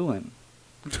he doing?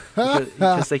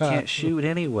 Because they can't shoot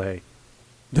anyway.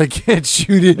 They can't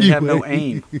shoot anyway. They have no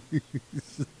aim.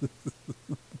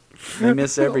 They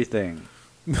miss everything.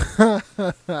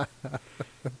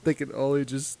 They can only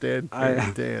just stand there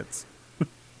and dance.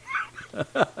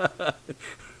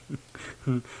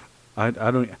 I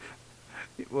don't.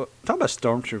 Well, talk about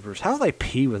stormtroopers. How do they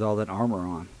pee with all that armor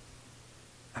on?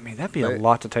 I mean, that'd be a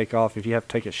lot to take off if you have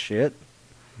to take a shit.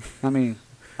 I mean,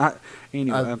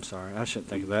 I'm sorry. I shouldn't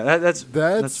think of that.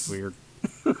 That's weird.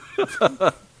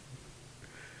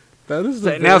 That is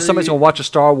now somebody's gonna watch a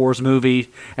Star Wars movie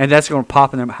and that's gonna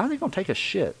pop in them. How are they gonna take a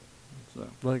shit? So.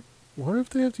 Like, what if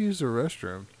they have to use the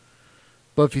restroom?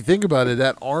 But if you think about it,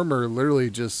 that armor literally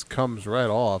just comes right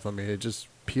off. I mean, it just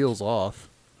peels off.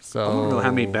 So I don't know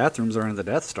how many bathrooms are in the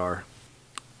Death Star.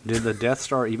 Did the Death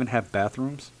Star even have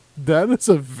bathrooms? That is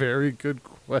a very good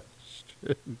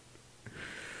question.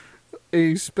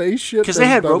 A spaceship because they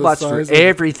had robots for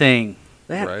everything.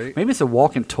 Right. Maybe it's a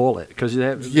walk-in toilet because they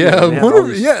have.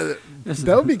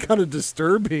 That would be kind of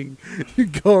disturbing. You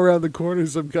go around the corner,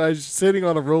 some guy's sitting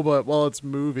on a robot while it's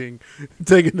moving,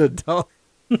 taking a dump.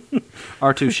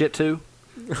 R2 shit too.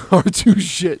 R2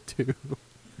 shit too.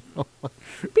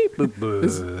 Beep boop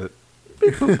boop.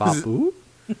 Beep boop bop boop.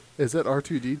 Is that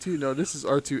R2D2? No, this is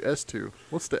R2S2.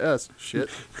 What's the S? Shit.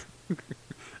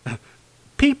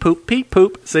 Pee poop, pee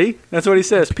poop. See? That's what he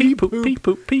says. Pee poop, pee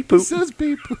poop, pee poop. He says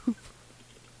pee poop.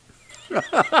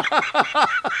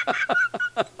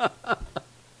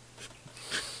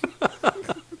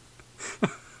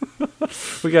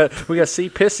 we got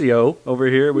C-Pissio over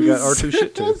here. We got R2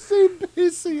 shit too.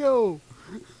 C-Pissio.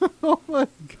 Oh my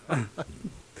god.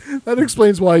 That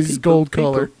explains why he's gold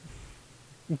color.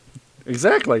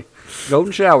 Exactly.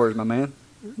 Golden showers, my man.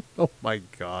 Oh my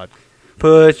god.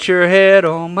 Put your head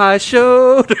on my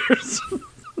shoulders.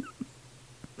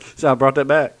 So I brought that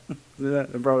back. I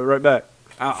brought it right back.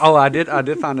 I did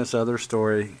find this other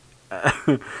story.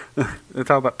 They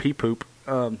talk about pee poop.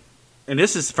 And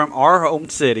this is from our home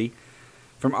city,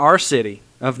 from our city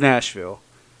of Nashville.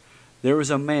 There was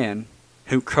a man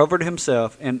who covered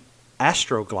himself in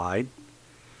Astroglide,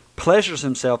 pleasures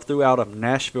himself throughout a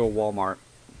Nashville Walmart.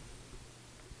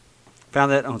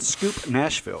 Found that on Scoop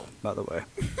Nashville, by the way.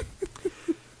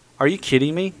 Are you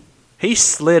kidding me? He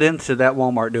slid into that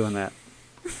Walmart doing that.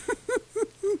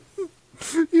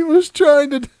 He was trying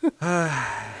to.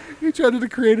 He tried to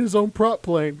create his own prop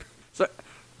plane. So,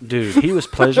 dude, he was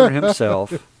pleasuring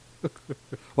himself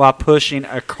while pushing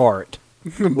a cart.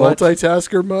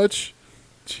 Multitasker much?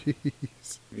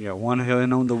 Jeez. You got one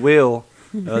hand on the wheel,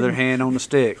 the other hand on the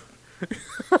stick.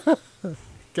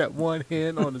 Got one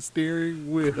hand on the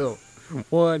steering wheel,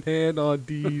 one hand on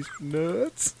these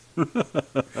nuts.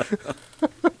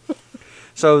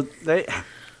 So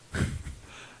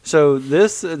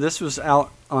this was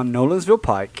out on Nolensville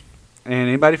Pike, And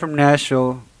anybody from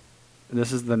Nashville,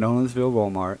 this is the Nolensville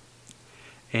Walmart.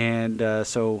 And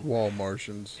so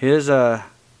Walmartians. his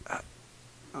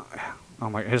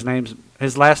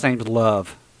his last name's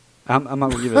Love. I'm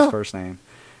not gonna give his first name.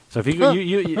 So if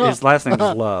his last name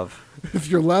is Love. If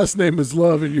your last name is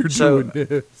Love and you're So, doing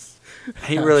this,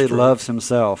 He really Astro. loves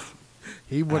himself.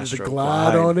 he wanted to Astro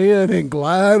glide glide. on in and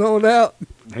glide on out.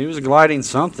 He was gliding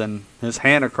something. His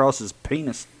hand across his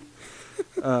penis.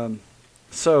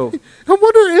 So I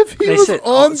wonder if he They was said-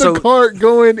 on the so- cart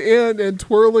going in and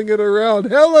twirling it around.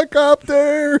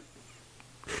 Helicopter!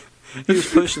 he was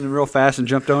pushing it real fast and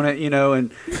jumped on it, and you know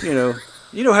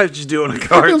how you do on a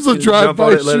car. It was a You jump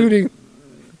on drive-by it, let it shooting.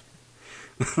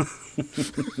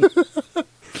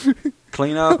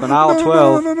 clean up in aisle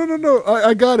 12. No.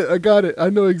 I got it. I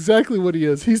know exactly what he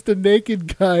is. He's the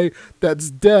naked guy that's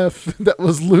deaf that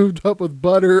was lubed up with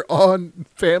butter on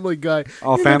Family Guy.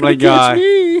 Oh, You're Family not gonna catch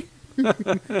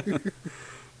Guy. me.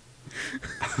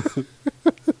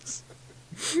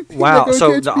 Wow. gonna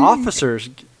So catch the me. officers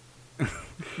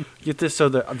get this. So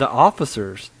the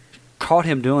officers caught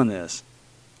him doing this,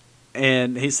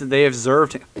 and he said they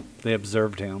observed him. They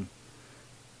observed him.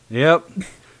 Yep.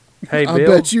 Hey, I Bill.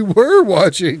 bet you were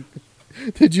watching.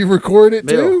 Did you record it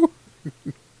Bill.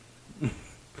 too?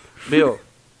 Bill.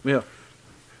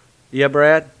 Yeah,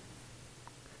 Brad.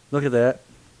 Look at that.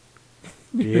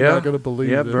 You're not gonna believe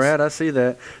Yeah, this. Brad, I see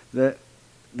that. That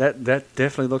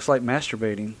definitely looks like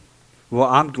masturbating. Well,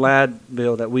 I'm glad,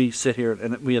 Bill, that we sit here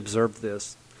and that we observe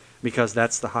this, because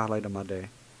that's the highlight of my day.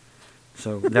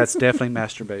 So that's definitely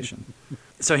masturbation.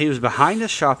 So he was behind a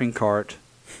shopping cart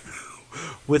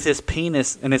with his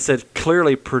penis, and it said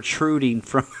clearly protruding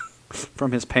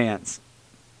from his pants.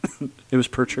 It was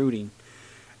protruding,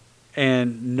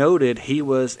 and noted he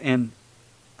was in.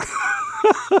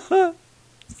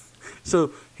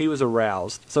 So he was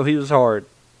aroused. So he was hard.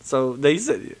 So they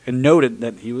said and noted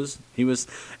that he was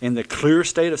in the clear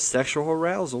state of sexual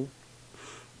arousal.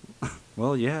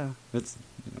 Well, yeah, it's.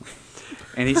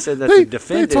 And he said that the They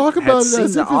defendant talk had about it seen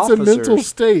as the if it's a mental officers.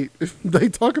 state. They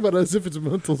talk about it as if it's a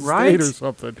mental Right. state or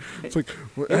something. It's like,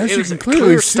 well, It as you was can a clearly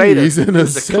clear see, state of- he's in it a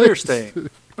was a clear sex- state.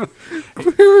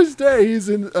 Clear as day, he's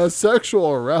in a sexual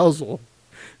arousal.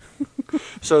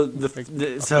 So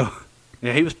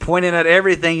yeah, he was pointing at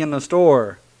everything in the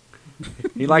store.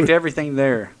 He liked everything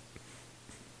there.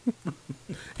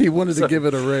 He wanted So- to give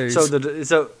it a raise.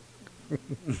 So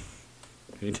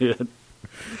he did.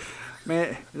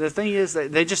 Man, the thing is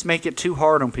that they just make it too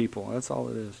hard on people. That's all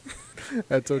it is.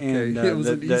 That's okay. and, It was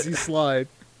an easy slide.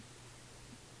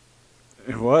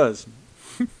 It was.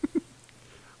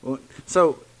 Well,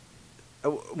 so, I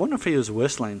wonder if he was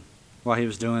whistling while he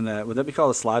was doing that. Would that be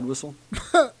called a slide whistle?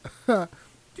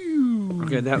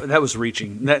 Okay, that was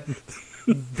reaching. That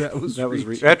was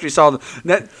reaching. after he saw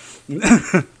that.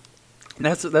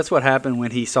 That's what happened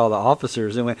when he saw the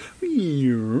officers. It went.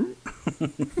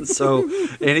 So,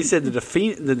 and he said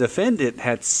the defendant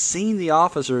had seen the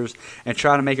officers and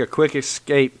tried to make a quick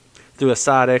escape through a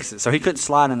side exit, so he couldn't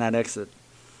slide in that exit.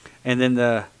 And then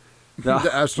the I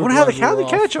Astro wonder how they Glides were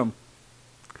catch him.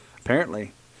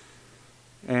 Apparently.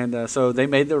 And so they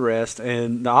made the arrest,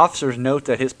 and the officers note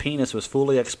that his penis was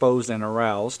fully exposed and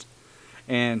aroused,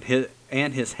 and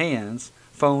his hands,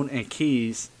 phone, and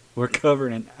keys were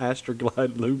covered in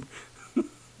Astroglide lube, which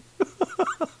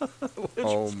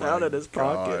was found in his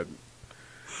pocket.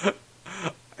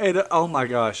 And oh my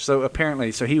gosh! So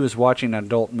apparently, he was watching an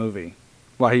adult movie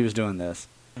while he was doing this,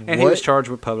 and he What? was charged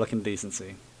with public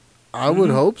indecency. I would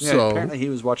hope Yeah, so. apparently he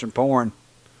was watching porn.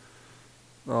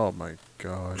 Oh my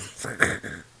god.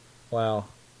 Wow.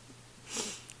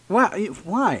 Why?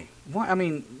 Why? I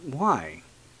mean, why?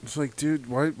 It's like, dude,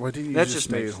 why didn't you That just just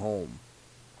stay makes- home?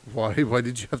 Why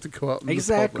did you have to go out in the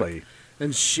Exactly. public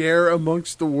and share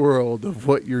amongst the world of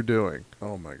what you're doing?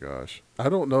 Oh my gosh. I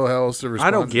don't know how else to respond.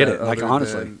 I don't to get that it, like, other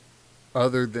honestly.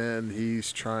 other than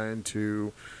he's trying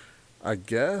to, I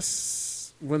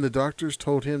guess, when the doctors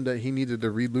told him that he needed to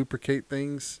relubricate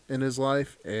things in his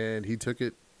life and he took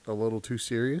it a little too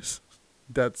serious.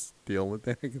 That's the only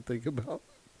thing I can think about.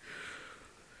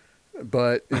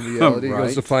 But in reality, he goes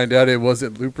Right. to find out it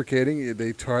wasn't lubricating.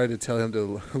 They tried to tell him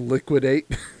to liquidate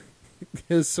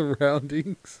his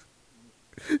surroundings,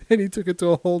 and he took it to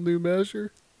a whole new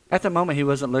measure. At the moment, he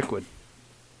wasn't liquid,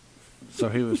 so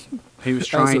he was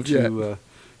trying of yet. to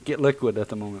get liquid at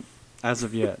the moment, as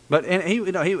of yet. But and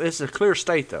it's a clear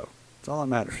state though. That's all that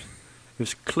matters. It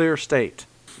was a clear state.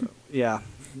 So, yeah,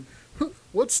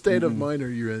 What state of mind are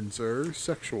you in, sir?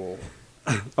 Sexual.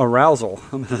 arousal.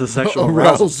 I mean, the sexual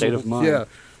arousal state of mind. Yeah,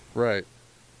 right.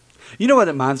 You know what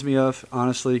it reminds me of,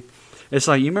 honestly? It's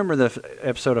like, you remember the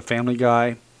episode of Family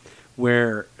Guy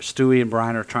where Stewie and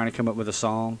Brian are trying to come up with a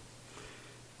song.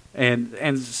 And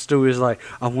Stewie is like,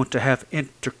 I want to have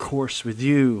intercourse with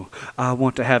you. I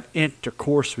want to have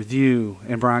intercourse with you.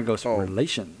 And Brian goes,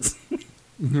 relations.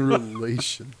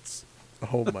 Relations.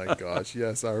 Oh my gosh.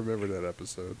 Yes, I remember that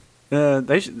episode.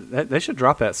 They should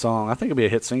drop that song. I think it'll be a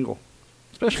hit single,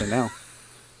 especially now.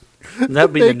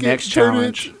 That'd be the next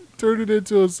challenge. Turn it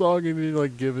into a song and then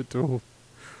like give it to them.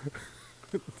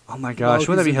 Oh my gosh,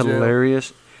 wouldn't that be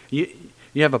hilarious? You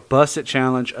have a busset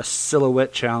challenge, a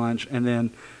silhouette challenge, and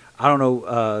then I don't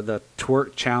know the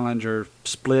twerk challenge or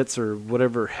splits or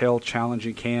whatever hell challenge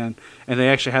you can, and they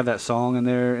actually have that song in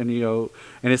there, and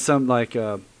and it's some like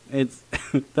it's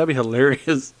that'd be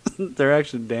hilarious. They're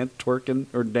actually twerking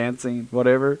or dancing,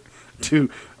 whatever, to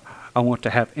I want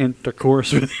to have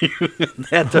intercourse with you.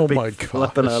 That'd be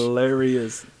flipping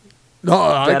hilarious. No,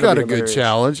 I got a good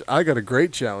challenge. I got a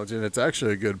great challenge, and it's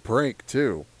actually a good prank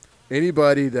too.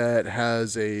 Anybody that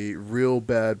has a real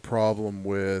bad problem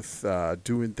with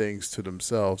doing things to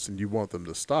themselves and you want them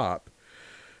to stop,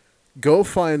 go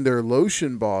find their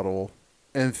lotion bottle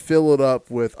and fill it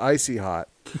up with Icy Hot.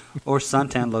 Or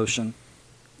suntan lotion.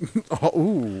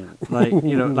 Ooh. Like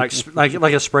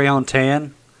a spray on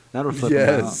tan. That'll flip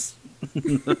them out.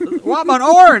 Want an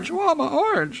orange? Want an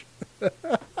orange?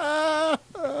 I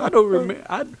don't remember.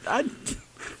 I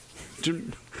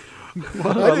didn't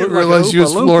realize you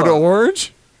was Florida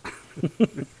Orange.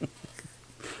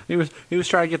 He was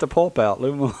trying to get the pulp out.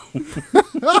 Leave him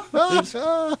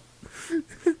alone.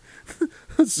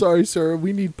 Sorry, sir.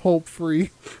 We need pulp free.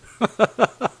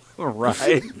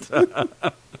 Right.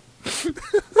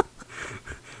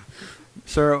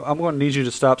 Sir, I'm going to need you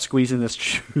to stop squeezing this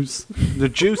juice. The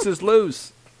juice is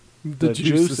loose. The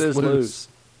juice is loose.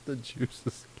 The juice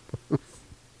is loose.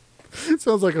 It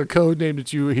sounds like a code name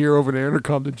that you hear over the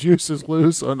intercom. The juice is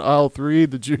loose on aisle 3.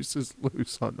 The juice is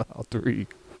loose on aisle 3.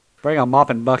 Bring a mop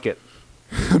and bucket.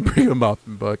 Bring a mop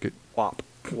and bucket. Whop.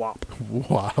 Whop.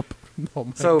 Whop. Oh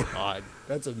my God.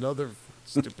 That's another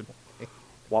stupid thing.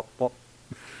 Whop, whop.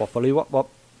 Waffly, whop, whop.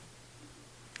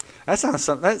 That sounds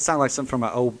like something from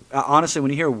an old. Honestly, when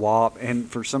you hear WAP, and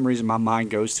for some reason my mind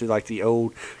goes to like the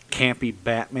old campy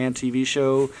Batman TV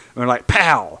show, where like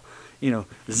pow,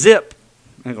 zip,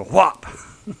 and go whop,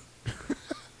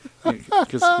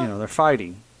 because they're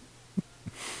fighting.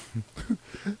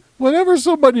 Whenever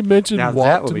somebody mentioned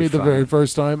WAP to me the funny. very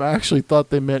first time, I actually thought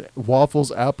they meant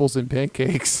waffles, apples, and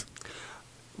pancakes,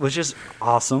 which is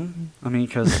awesome. I mean,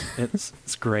 because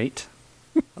it's great.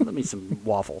 Let me some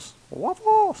waffles.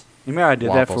 Waffles. You remember I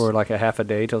did that for like a half a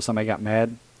day till somebody got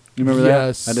mad? You remember that?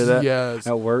 Yes. I did that? Yes.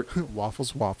 At work?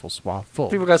 Waffles.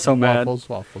 People got so mad.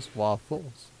 Waffles.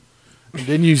 And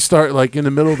then you start like in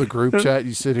the middle of the group chat,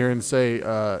 you sit here and say,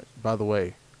 by the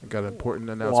way, I got an important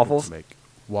announcement to make.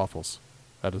 Waffles.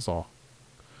 That is all.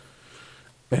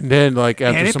 And then like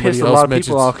after somebody else mentions. And it pissed a lot of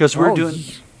people off because we're doing...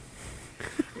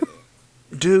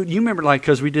 Dude, you remember like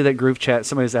because we did that group chat,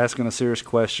 somebody was asking us serious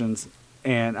questions,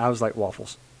 and I was like,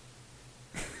 waffles.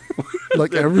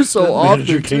 Like every so often,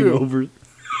 too. Came over.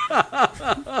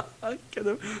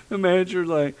 The manager's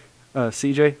like,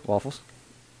 CJ, waffles.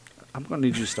 I'm going to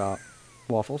need you to stop.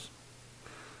 Waffles.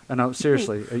 And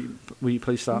seriously, will you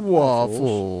please stop?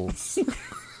 Waffles.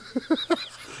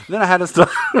 Then I had to stop.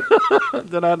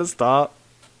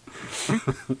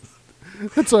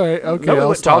 That's all right. Okay, nobody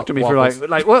would talk to me waffles. For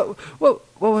like what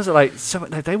was it like?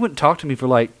 They wouldn't talk to me for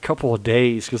like a couple of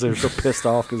days because they were so pissed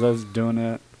off because I was doing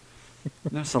that.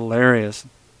 That's hilarious.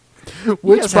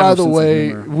 Which, by the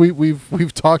way,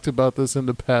 we've talked about this in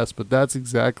the past, but that's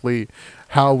exactly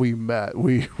how we met.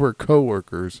 We were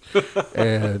coworkers,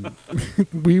 and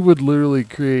we would literally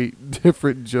create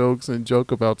different jokes and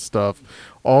joke about stuff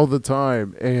all the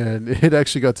time. And it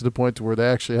actually got to the point to where they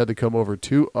actually had to come over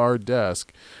to our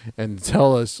desk and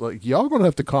tell us, like, y'all gonna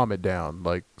have to calm it down.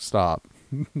 Like, stop.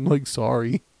 Like,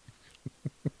 sorry.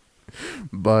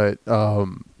 But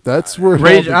that's where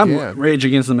Rage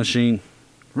Against the Machine.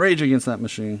 Rage against that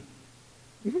machine.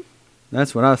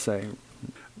 That's what I say.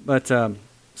 But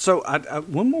so I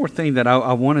one more thing that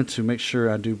I wanted to make sure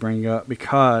I do bring up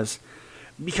because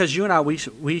you and I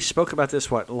we spoke about this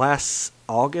last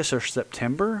August or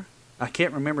September. I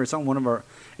can't remember. It's on one of our.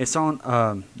 It's on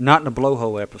Not in the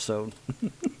Blowhole episode.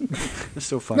 It's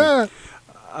so funny.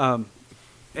 And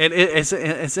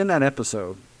it's in that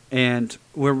episode, and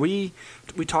where we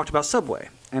talked about Subway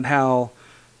and how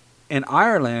in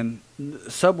Ireland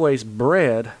Subway's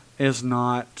bread is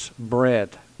not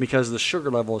bread because the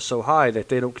sugar level is so high that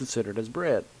they don't consider it as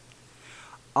bread.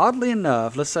 Oddly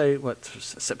enough, let's say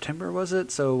September was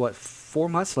it? So 3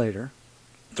 months later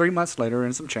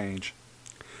and some change,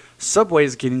 Subway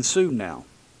is getting sued now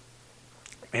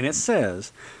And it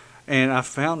says, and I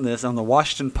found this on the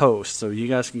Washington Post, so you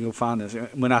guys can go find this.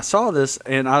 When I saw this,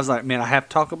 and I was like, man, I have to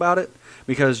talk about it,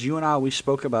 because you and I, we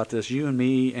spoke about this, you and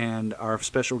me and our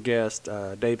special guest,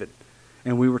 David,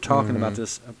 and we were talking about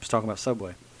this, I was talking about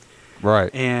Subway.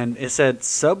 Right. And it said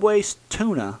Subway's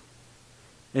tuna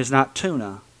is not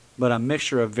tuna, but a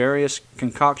mixture of various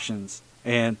concoctions,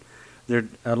 and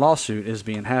a lawsuit is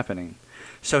being happening.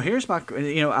 So here's my,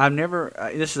 I've never,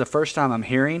 this is the first time I'm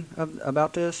hearing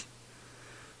about this.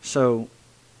 So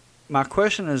my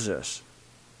question is this.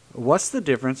 What's the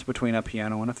difference between a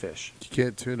piano and a fish? You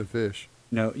can't tune a fish.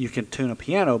 No, you can tune a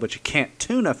piano, but you can't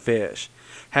tune a fish.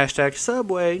 Hashtag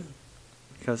Subway,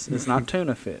 because it's not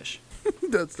tuna fish.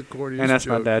 That's the corniest And that's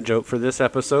joke. my dad joke for this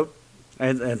episode.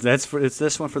 And it's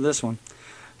this one for this one.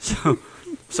 So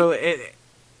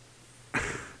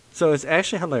it's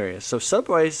actually hilarious. So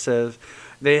Subway says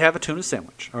they have a tuna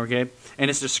sandwich, okay, and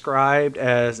it's described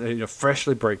as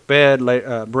freshly baked bread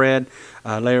layered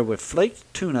with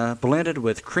flaked tuna, blended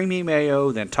with creamy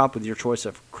mayo, then topped with your choice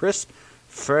of crisp,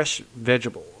 fresh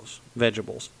vegetables,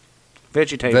 veggies.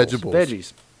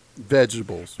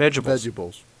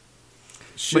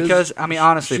 Because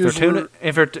honestly,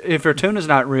 if their tuna's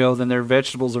not real, then their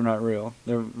vegetables are not real.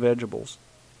 They're vegetables.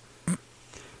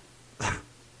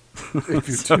 If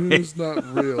your tuna's not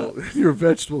real, your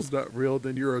vegetable's not real,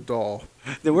 then you're a doll.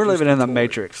 Then we're living in the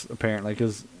Matrix, apparently,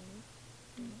 because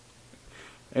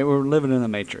we're living in the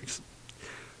Matrix.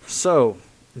 So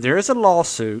there is a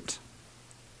lawsuit,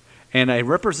 and a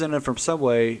representative from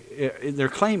Subway, they're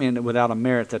claiming without a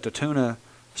merit that the tuna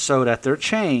sold at their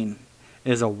chain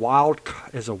is a wild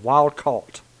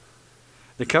caught.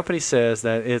 The company says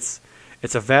that it's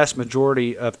a vast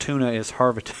majority of tuna is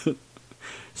harvested.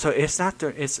 So it's not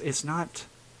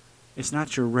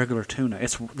your regular tuna.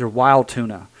 They're wild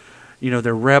tuna.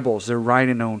 They're rebels. They're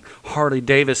riding on Harley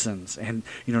Davidsons, and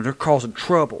they're causing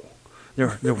trouble.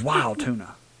 They're wild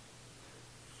tuna.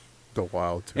 The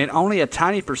wild tuna. And only a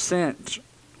tiny percentage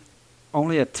of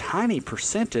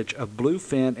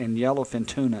bluefin and yellowfin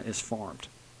tuna is farmed.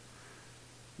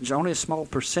 There's only a small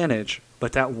percentage,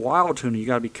 but that wild tuna, you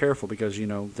got to be careful because,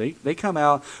 they come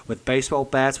out with baseball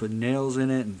bats with nails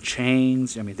in it and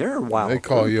chains. I mean, they're wild. They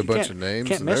call you a bunch of names.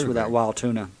 You can't mess with that wild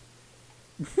tuna.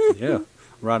 Yeah,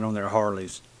 right on their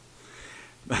Harleys.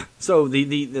 So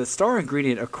the star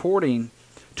ingredient, according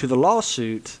to the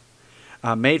lawsuit,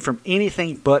 made from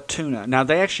anything but tuna. Now,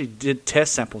 they actually did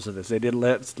test samples of this. They did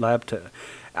lab test.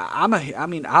 I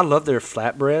love their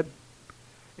flatbread.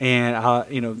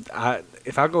 And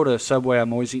if I go to Subway,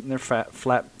 I'm always eating their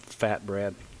fat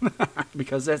bread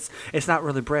because it's not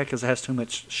really bread because it has too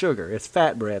much sugar. It's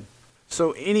fat bread.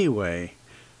 So anyway,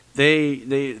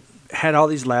 they had all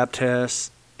these lab tests,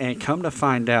 and come to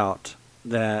find out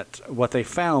that what they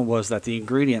found was that the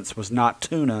ingredients was not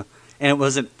tuna and it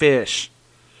wasn't fish,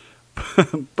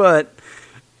 but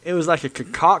it was like a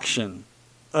concoction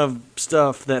of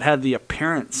stuff that had the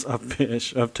appearance of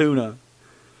fish, of tuna.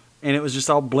 And it was just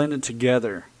all blended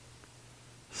together.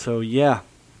 So, yeah,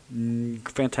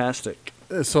 fantastic.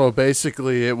 So,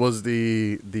 basically, it was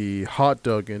the hot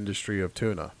dog industry of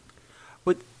tuna.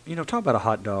 But, talk about a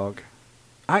hot dog.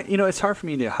 It's hard for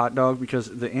me to eat a hot dog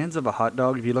because the ends of a hot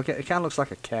dog, if you look at it, it kind of looks like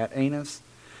a cat anus.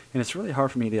 And it's really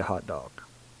hard for me to eat a hot dog.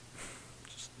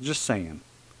 Just saying.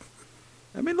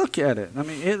 Look at it.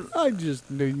 I just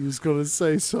knew you was going to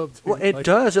say something. Well, it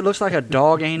does. It looks like a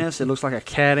dog anus. It looks like a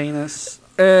cat anus.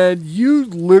 And you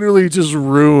literally just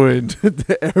ruined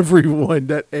everyone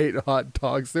that ate hot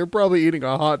dogs. They're probably eating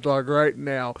a hot dog right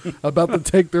now, about to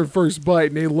take their first bite,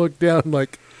 and they look down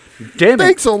like, damn it.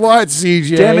 Thanks a lot,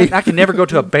 CJ. Damn it, I can never go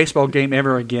to a baseball game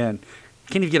ever again.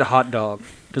 Can't even get a hot dog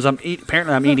because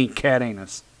apparently I'm eating cat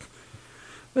anus.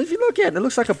 But if you look at it, it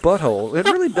looks like a butthole. It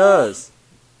really does.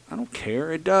 I don't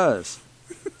care. It does.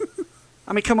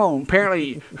 Come on.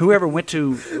 Apparently, whoever went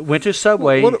to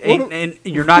Subway and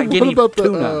you're not getting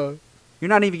tuna. You're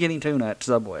not even getting tuna at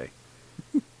Subway.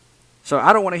 So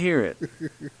I don't want to hear it.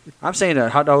 I'm saying a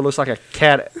hot dog looks like a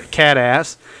cat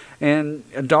ass and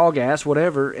a dog ass,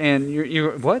 whatever. And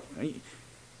you're what?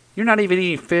 You're not even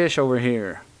eating fish over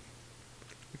here.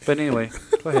 But anyway,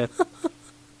 go ahead.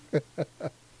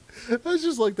 That's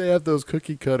just like they have those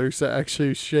cookie cutters that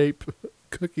actually shape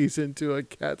cookies into a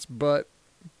cat's butt.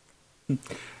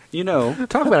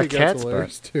 Talk about a cat's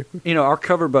butt. Too. Our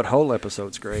cover butthole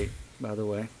episode's great, by the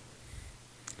way.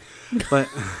 But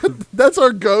that's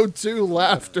our go-to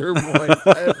laughter point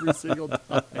every single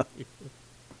time.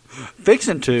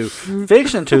 Fixin' To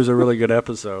is a really good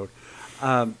episode.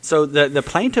 So the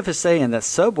plaintiff is saying that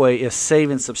Subway is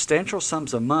saving substantial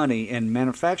sums of money in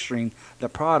manufacturing the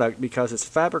product because it's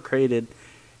fabricated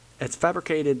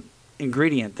fabricated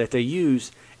ingredient that they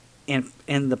use in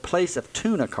the place of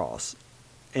tuna costs.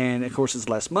 And, of course, it's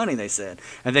less money, they said.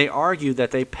 And they argued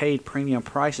that they paid premium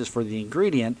prices for the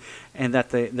ingredient and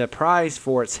that the price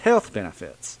for its health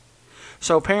benefits.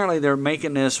 So apparently they're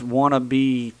making this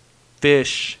wannabe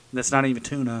fish that's not even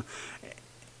tuna,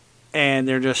 and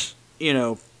they're just,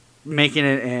 making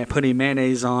it and putting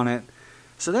mayonnaise on it.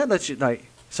 So that lets you,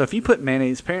 so if you put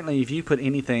mayonnaise, apparently if you put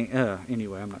anything,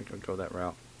 anyway, I'm not going to go that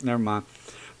route. Never mind.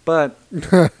 But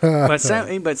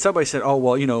Subway said, oh,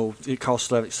 well, it costs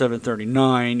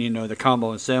 $7.39, the combo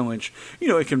and sandwich,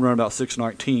 it can run about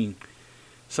 $6.19.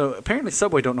 So apparently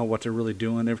Subway don't know what they're really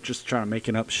doing. They're just trying to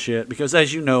making up shit. Because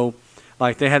as you know,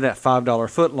 they had that $5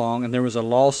 footlong, and there was a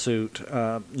lawsuit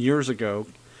years ago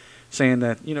saying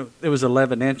that, it was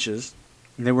 11 inches,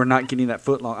 and they were not getting that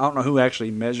footlong. I don't know who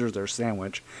actually measures their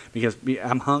sandwich, because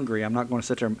I'm hungry. I'm not going to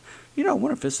sit there and, I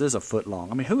wonder if this is a foot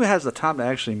long. I mean, who has the time to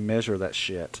actually measure that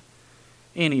shit?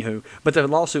 Anywho, but the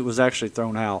lawsuit was actually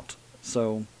thrown out.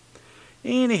 So,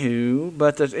 anywho,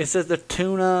 but it says the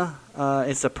tuna,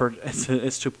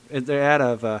 they're out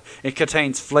of, it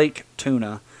contains flake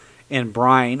tuna and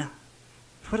brine.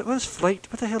 What is flake?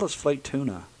 What the hell is flake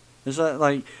tuna? Is that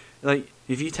like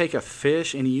if you take a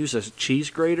fish and you use a cheese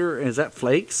grater, is that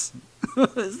flakes?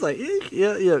 It's like,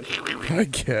 yeah. I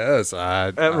guess.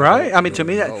 Right? I mean, to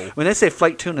me, that when they say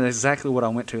flake tuna, that's exactly what I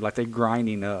went to. Like, they're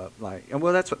grinding up.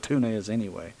 Well, that's what tuna is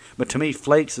anyway. But to me,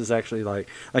 flakes is actually like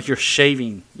you're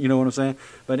shaving. You know what I'm saying?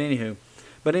 But anyway,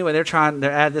 they're trying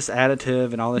to add this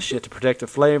additive and all this shit to protect the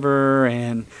flavor.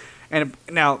 And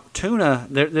now, tuna,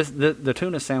 the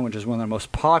tuna sandwich is one of the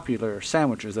most popular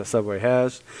sandwiches that Subway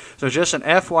has. So just an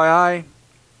FYI,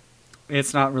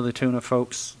 it's not really tuna,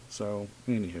 folks. So,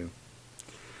 anywho.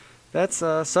 That's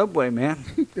Subway, man.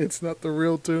 It's not the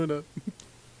real tuna.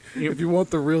 If you want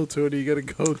the real tuna, you got to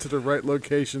go to the right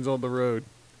locations on the road.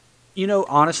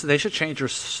 Honestly, they should change their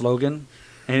slogan,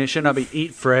 and it should not be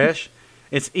Eat Fresh.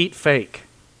 It's Eat Fake.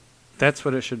 That's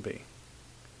what it should be.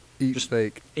 Just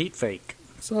fake. Eat fake.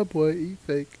 Subway, eat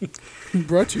fake.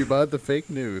 Brought to you by the fake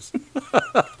news.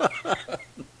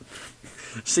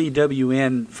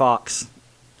 CWN Fox.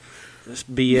 This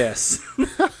BS.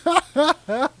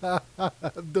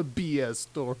 The BS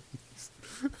stories.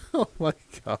 Oh my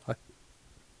God.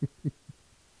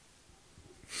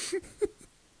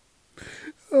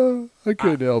 I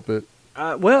couldn't help it.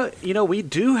 Well, we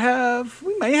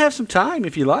may have some time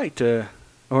if you like to,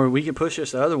 or we can push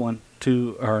this other one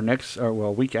to our next,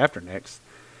 week after next.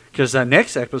 Because the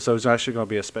next episode is actually going to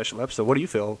be a special episode. What do you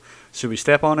feel? Should we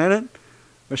step on in it,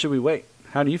 or should we wait?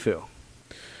 How do you feel?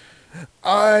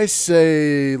 I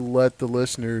say let the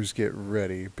listeners get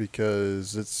ready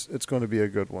because it's going to be a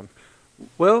good one.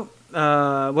 Well,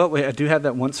 I do have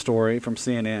that one story from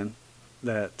CNN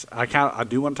that I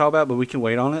do want to talk about, but we can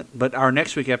wait on it. But our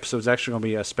next week episode is actually going to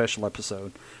be a special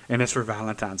episode, and it's for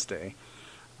Valentine's Day.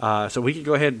 So we can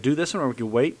go ahead and do this one, or we can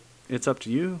wait. It's up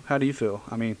to you. How do you feel?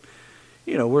 I mean,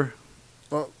 we're.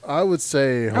 Well, I would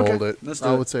say hold it. Let's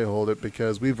do it. would say hold it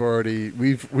because we've already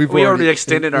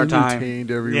extended our time.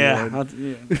 Entertained everyone. Yeah.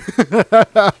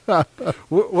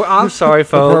 I'm sorry,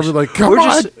 folks. We're probably come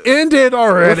on, end it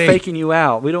already. We're faking you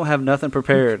out. We don't have nothing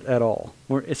prepared at all.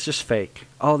 It's just fake.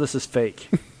 All this is fake.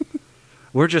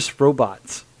 We're just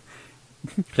robots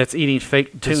that's eating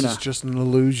fake tuna. This is just an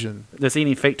illusion. That's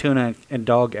eating fake tuna and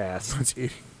dog ass.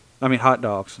 Hot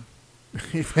dogs.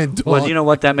 Even dog. Well, you know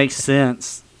what? That makes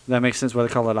sense. That makes sense why they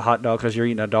call it a hot dog, because you're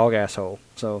eating a dog asshole.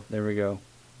 So, there we go.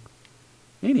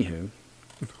 Anywho.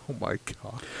 Oh, my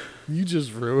God. You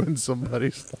just ruined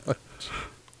somebody's lunch.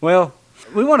 Well,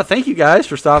 we want to thank you guys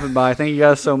for stopping by. Thank you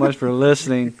guys so much for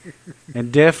listening.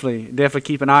 And definitely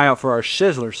keep an eye out for our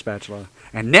Sizzler spatula.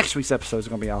 And next week's episode is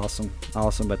going to be awesome.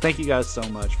 Awesome. But thank you guys so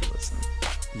much for listening.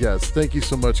 Yes, thank you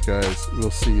so much, guys.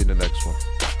 We'll see you in the next one.